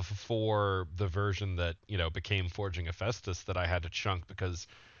before the version that, became Forging Hephaestus that I had to chunk because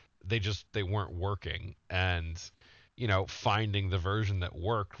they weren't working. And, finding the version that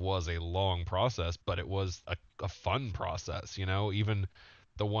worked was a long process, but it was a fun process, even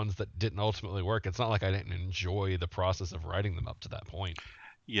the ones that didn't ultimately work. It's not like I didn't enjoy the process of writing them up to that point.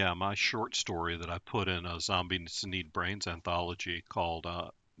 Yeah, my short story that I put in a Zombies Need Brains anthology called,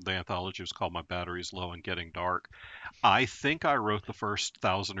 the anthology was called My Battery's Low and Getting Dark. I think I wrote the first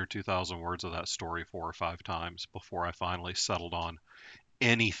 1,000 or 2,000 words of that story 4 or 5 times before I finally settled on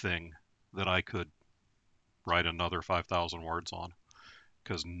anything that I could write another 5,000 words on,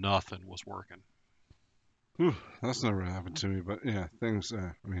 because nothing was working. Whew, that's never happened to me, but yeah, things,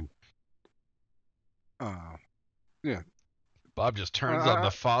 yeah. Bob just turns on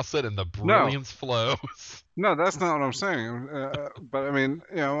the faucet and the brilliance flows. No, that's not what I'm saying. But I mean,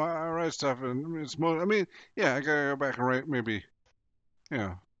 I write stuff and it's I gotta go back and write maybe,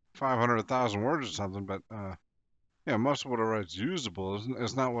 500, 1,000 words or something. But Yeah, most of what I write's usable.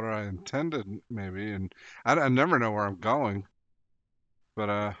 It's not what I intended, maybe, and I never know where I'm going.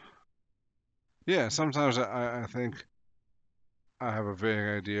 But yeah, sometimes I think I have a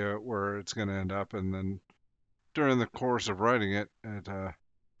vague idea where it's going to end up, and then during the course of writing it,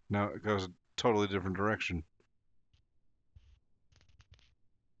 now it goes a totally different direction,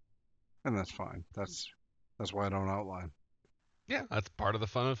 and that's fine. That's why I don't outline. Yeah, that's part of the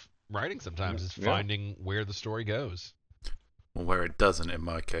fun of writing sometimes is Yeah. finding where the story goes. Or where it doesn't in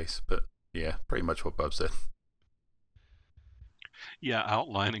my case, but yeah, pretty much what Bob said. Yeah,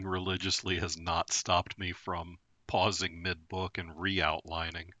 outlining religiously has not stopped me from pausing mid-book and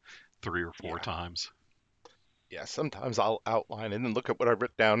re-outlining 3 or 4 Yeah. times. Yeah, sometimes I'll outline and then look at what I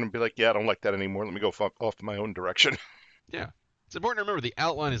wrote down and be like, yeah, I don't like that anymore. Let me go off my own direction. Yeah. It's important to remember the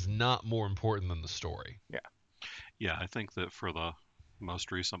outline is not more important than the story. Yeah, I think that for the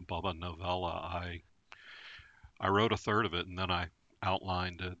most recent Bubba novella, I wrote a third of it and then I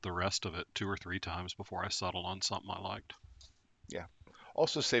outlined the rest of it 2 or 3 times before I settled on something I liked. Yeah.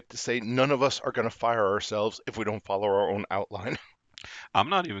 Also safe to say, none of us are going to fire ourselves if we don't follow our own outline. I'm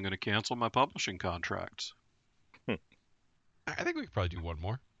not even going to cancel my publishing contracts. I think we could probably do one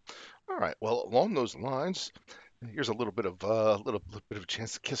more. All right. Well, along those lines, here's a little bit of little bit of a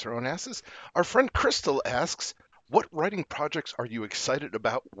chance to kiss our own asses. Our friend Crystal asks, "What writing projects are you excited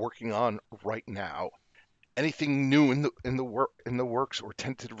about working on right now? Anything new in the works or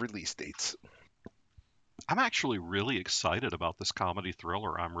tentative release dates?" I'm actually really excited about this comedy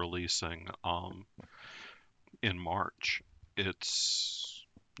thriller I'm releasing in March. It's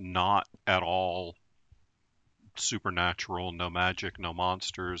not at all supernatural, no magic, no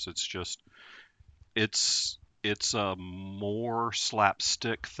monsters. It's a more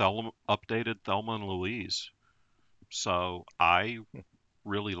slapstick updated Thelma and Louise. So I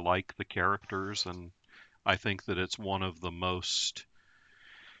really like the characters, and I think that it's one of the most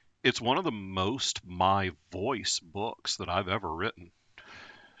my voice books that I've ever written.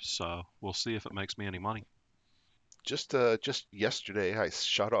 So we'll see if it makes me any money. Just yesterday, I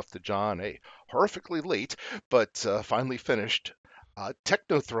shot off to John a horrifically late, but finally finished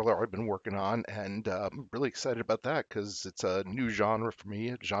techno thriller I've been working on, and I'm really excited about that because it's a new genre for me,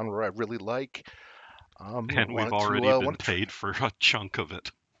 a genre I really like. And we've Wanted to already been want to try paid for a chunk of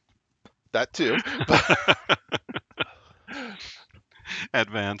it. that too, but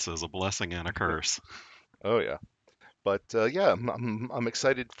Advance is a blessing and a curse. oh yeah, but yeah, I'm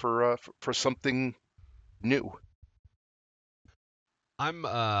excited for something new. I'm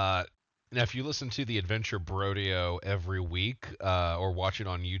now if you listen to the Adventure Brodeo every week or watch it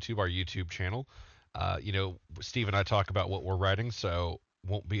on YouTube, our YouTube channel, Steve and I talk about what we're writing, so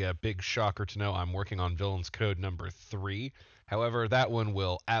won't be a big shocker to know I'm working on Villain's Code number 3. However, that one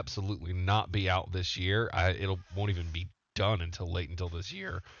will absolutely not be out this year. It won't even be done until this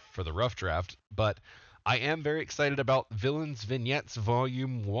year for the rough draft, but I am very excited about Villains Vignettes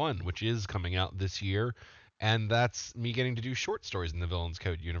Volume 1, which is coming out this year, and that's me getting to do short stories in the Villains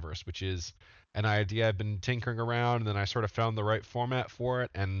Code universe, which is an idea I've been tinkering around, and then I sort of found the right format for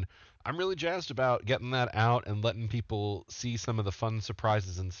it, and I'm really jazzed about getting that out and letting people see some of the fun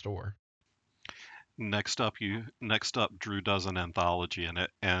surprises in store. Next up, Drew does an anthology in it,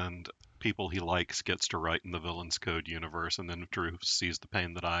 and people he likes gets to write in the Villains Code universe, and then Drew sees the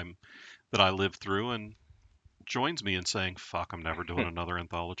pain that I lived through and joins me in saying, "Fuck, I'm never doing another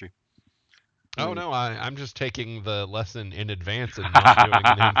anthology." Oh no, I'm just taking the lesson in advance and not doing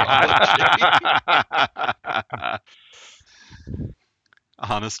an anthology.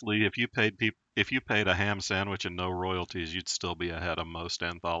 Honestly, if you paid a ham sandwich and no royalties, you'd still be ahead of most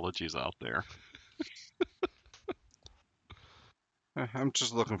anthologies out there. I'm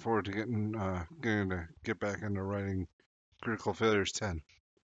just looking forward to getting to get back into writing Critical Failures 10.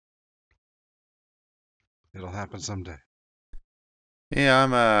 It'll happen someday. Yeah,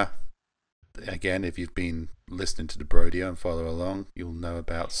 I'm again, if you've been listening to the Brodeo and follow along, you'll know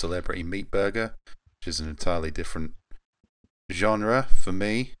about Celebrity Meat Burger, which is an entirely different genre for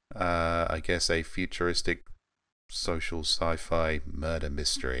me. I guess a futuristic social sci-fi murder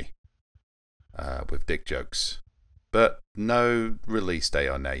mystery with dick jokes. But no release date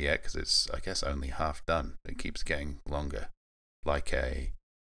on that yet because it's, I guess, only half done. It keeps getting longer, like a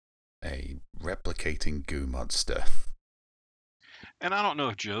replicating goo monster. And I don't know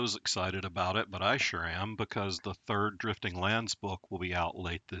if Joe's excited about it, but I sure am because the third Drifting Lands book will be out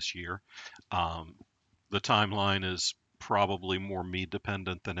late this year. The timeline is probably more me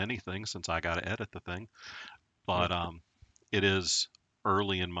dependent than anything since I got to edit the thing, but it is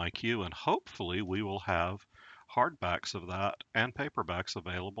early in my queue, and hopefully we will have hardbacks of that and paperbacks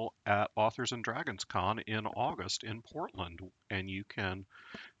available at Authors and Dragons Con in August in Portland, and you can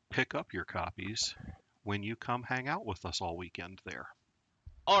pick up your copies when you come hang out with us all weekend there.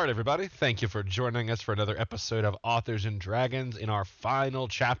 All right, everybody, thank you for joining us for another episode of Authors and Dragons in our final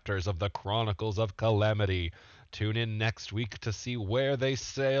chapters of the Chronicles of Calamity. Tune in next week to see where they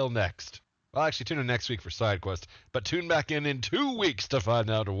sail next. Well, actually, tune in next week for SideQuest, but tune back in 2 weeks to find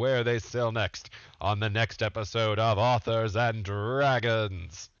out where they sail next on the next episode of Authors and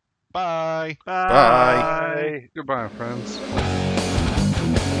Dragons. Bye. Bye. Goodbye, friends.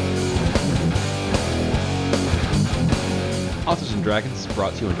 Authors and Dragons is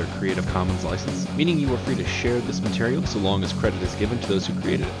brought to you under a Creative Commons license, meaning you are free to share this material so long as credit is given to those who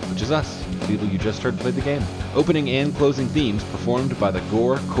created it, which is us, the people you just heard play the game. Opening and closing themes performed by the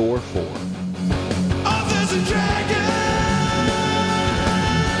Gore Core 4. Authors and Dragons!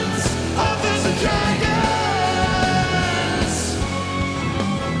 Authors and Dragons!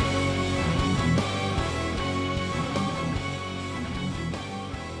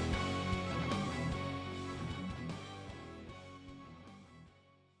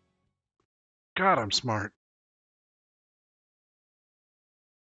 God, I'm smart.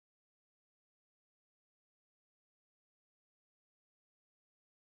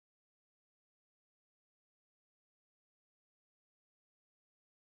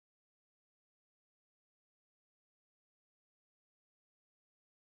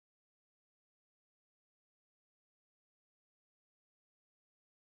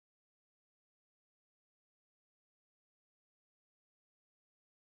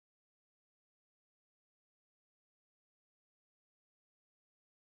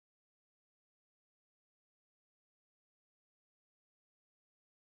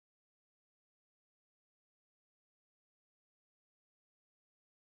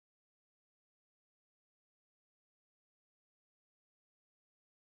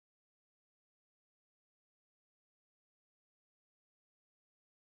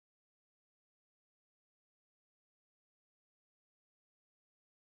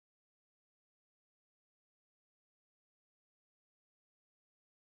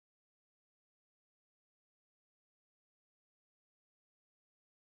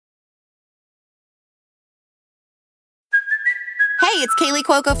 Hey, it's Kaylee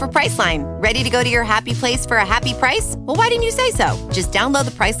Cuoco for Priceline. Ready to go to your happy place for a happy price? Well, why didn't you say so? Just download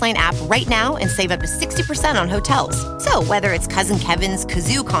the Priceline app right now and save up to 60% on hotels. So whether it's Cousin Kevin's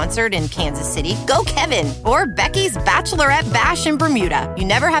Kazoo Concert in Kansas City, go Kevin, or Becky's Bachelorette Bash in Bermuda, you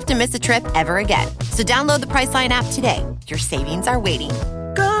never have to miss a trip ever again. So download the Priceline app today. Your savings are waiting.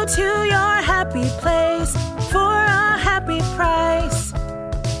 Go to your happy place for a happy price.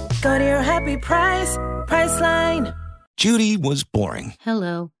 Go to your happy price, Priceline. Judy was boring.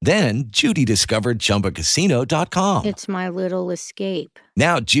 Hello. Then Judy discovered ChumbaCasino.com. It's my little escape.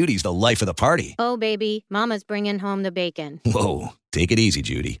 Now Judy's the life of the party. Oh, baby, mama's bringing home the bacon. Whoa, take it easy,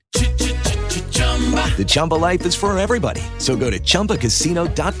 Judy. The Chumba life is for everybody. So go to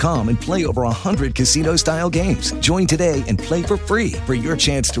ChumbaCasino.com and play over 100 casino-style games. Join today and play for free for your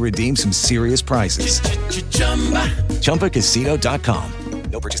chance to redeem some serious prizes. ChumbaCasino.com.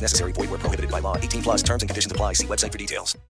 No purchase necessary. Void where prohibited by law. 18+ terms and conditions apply. See website for details.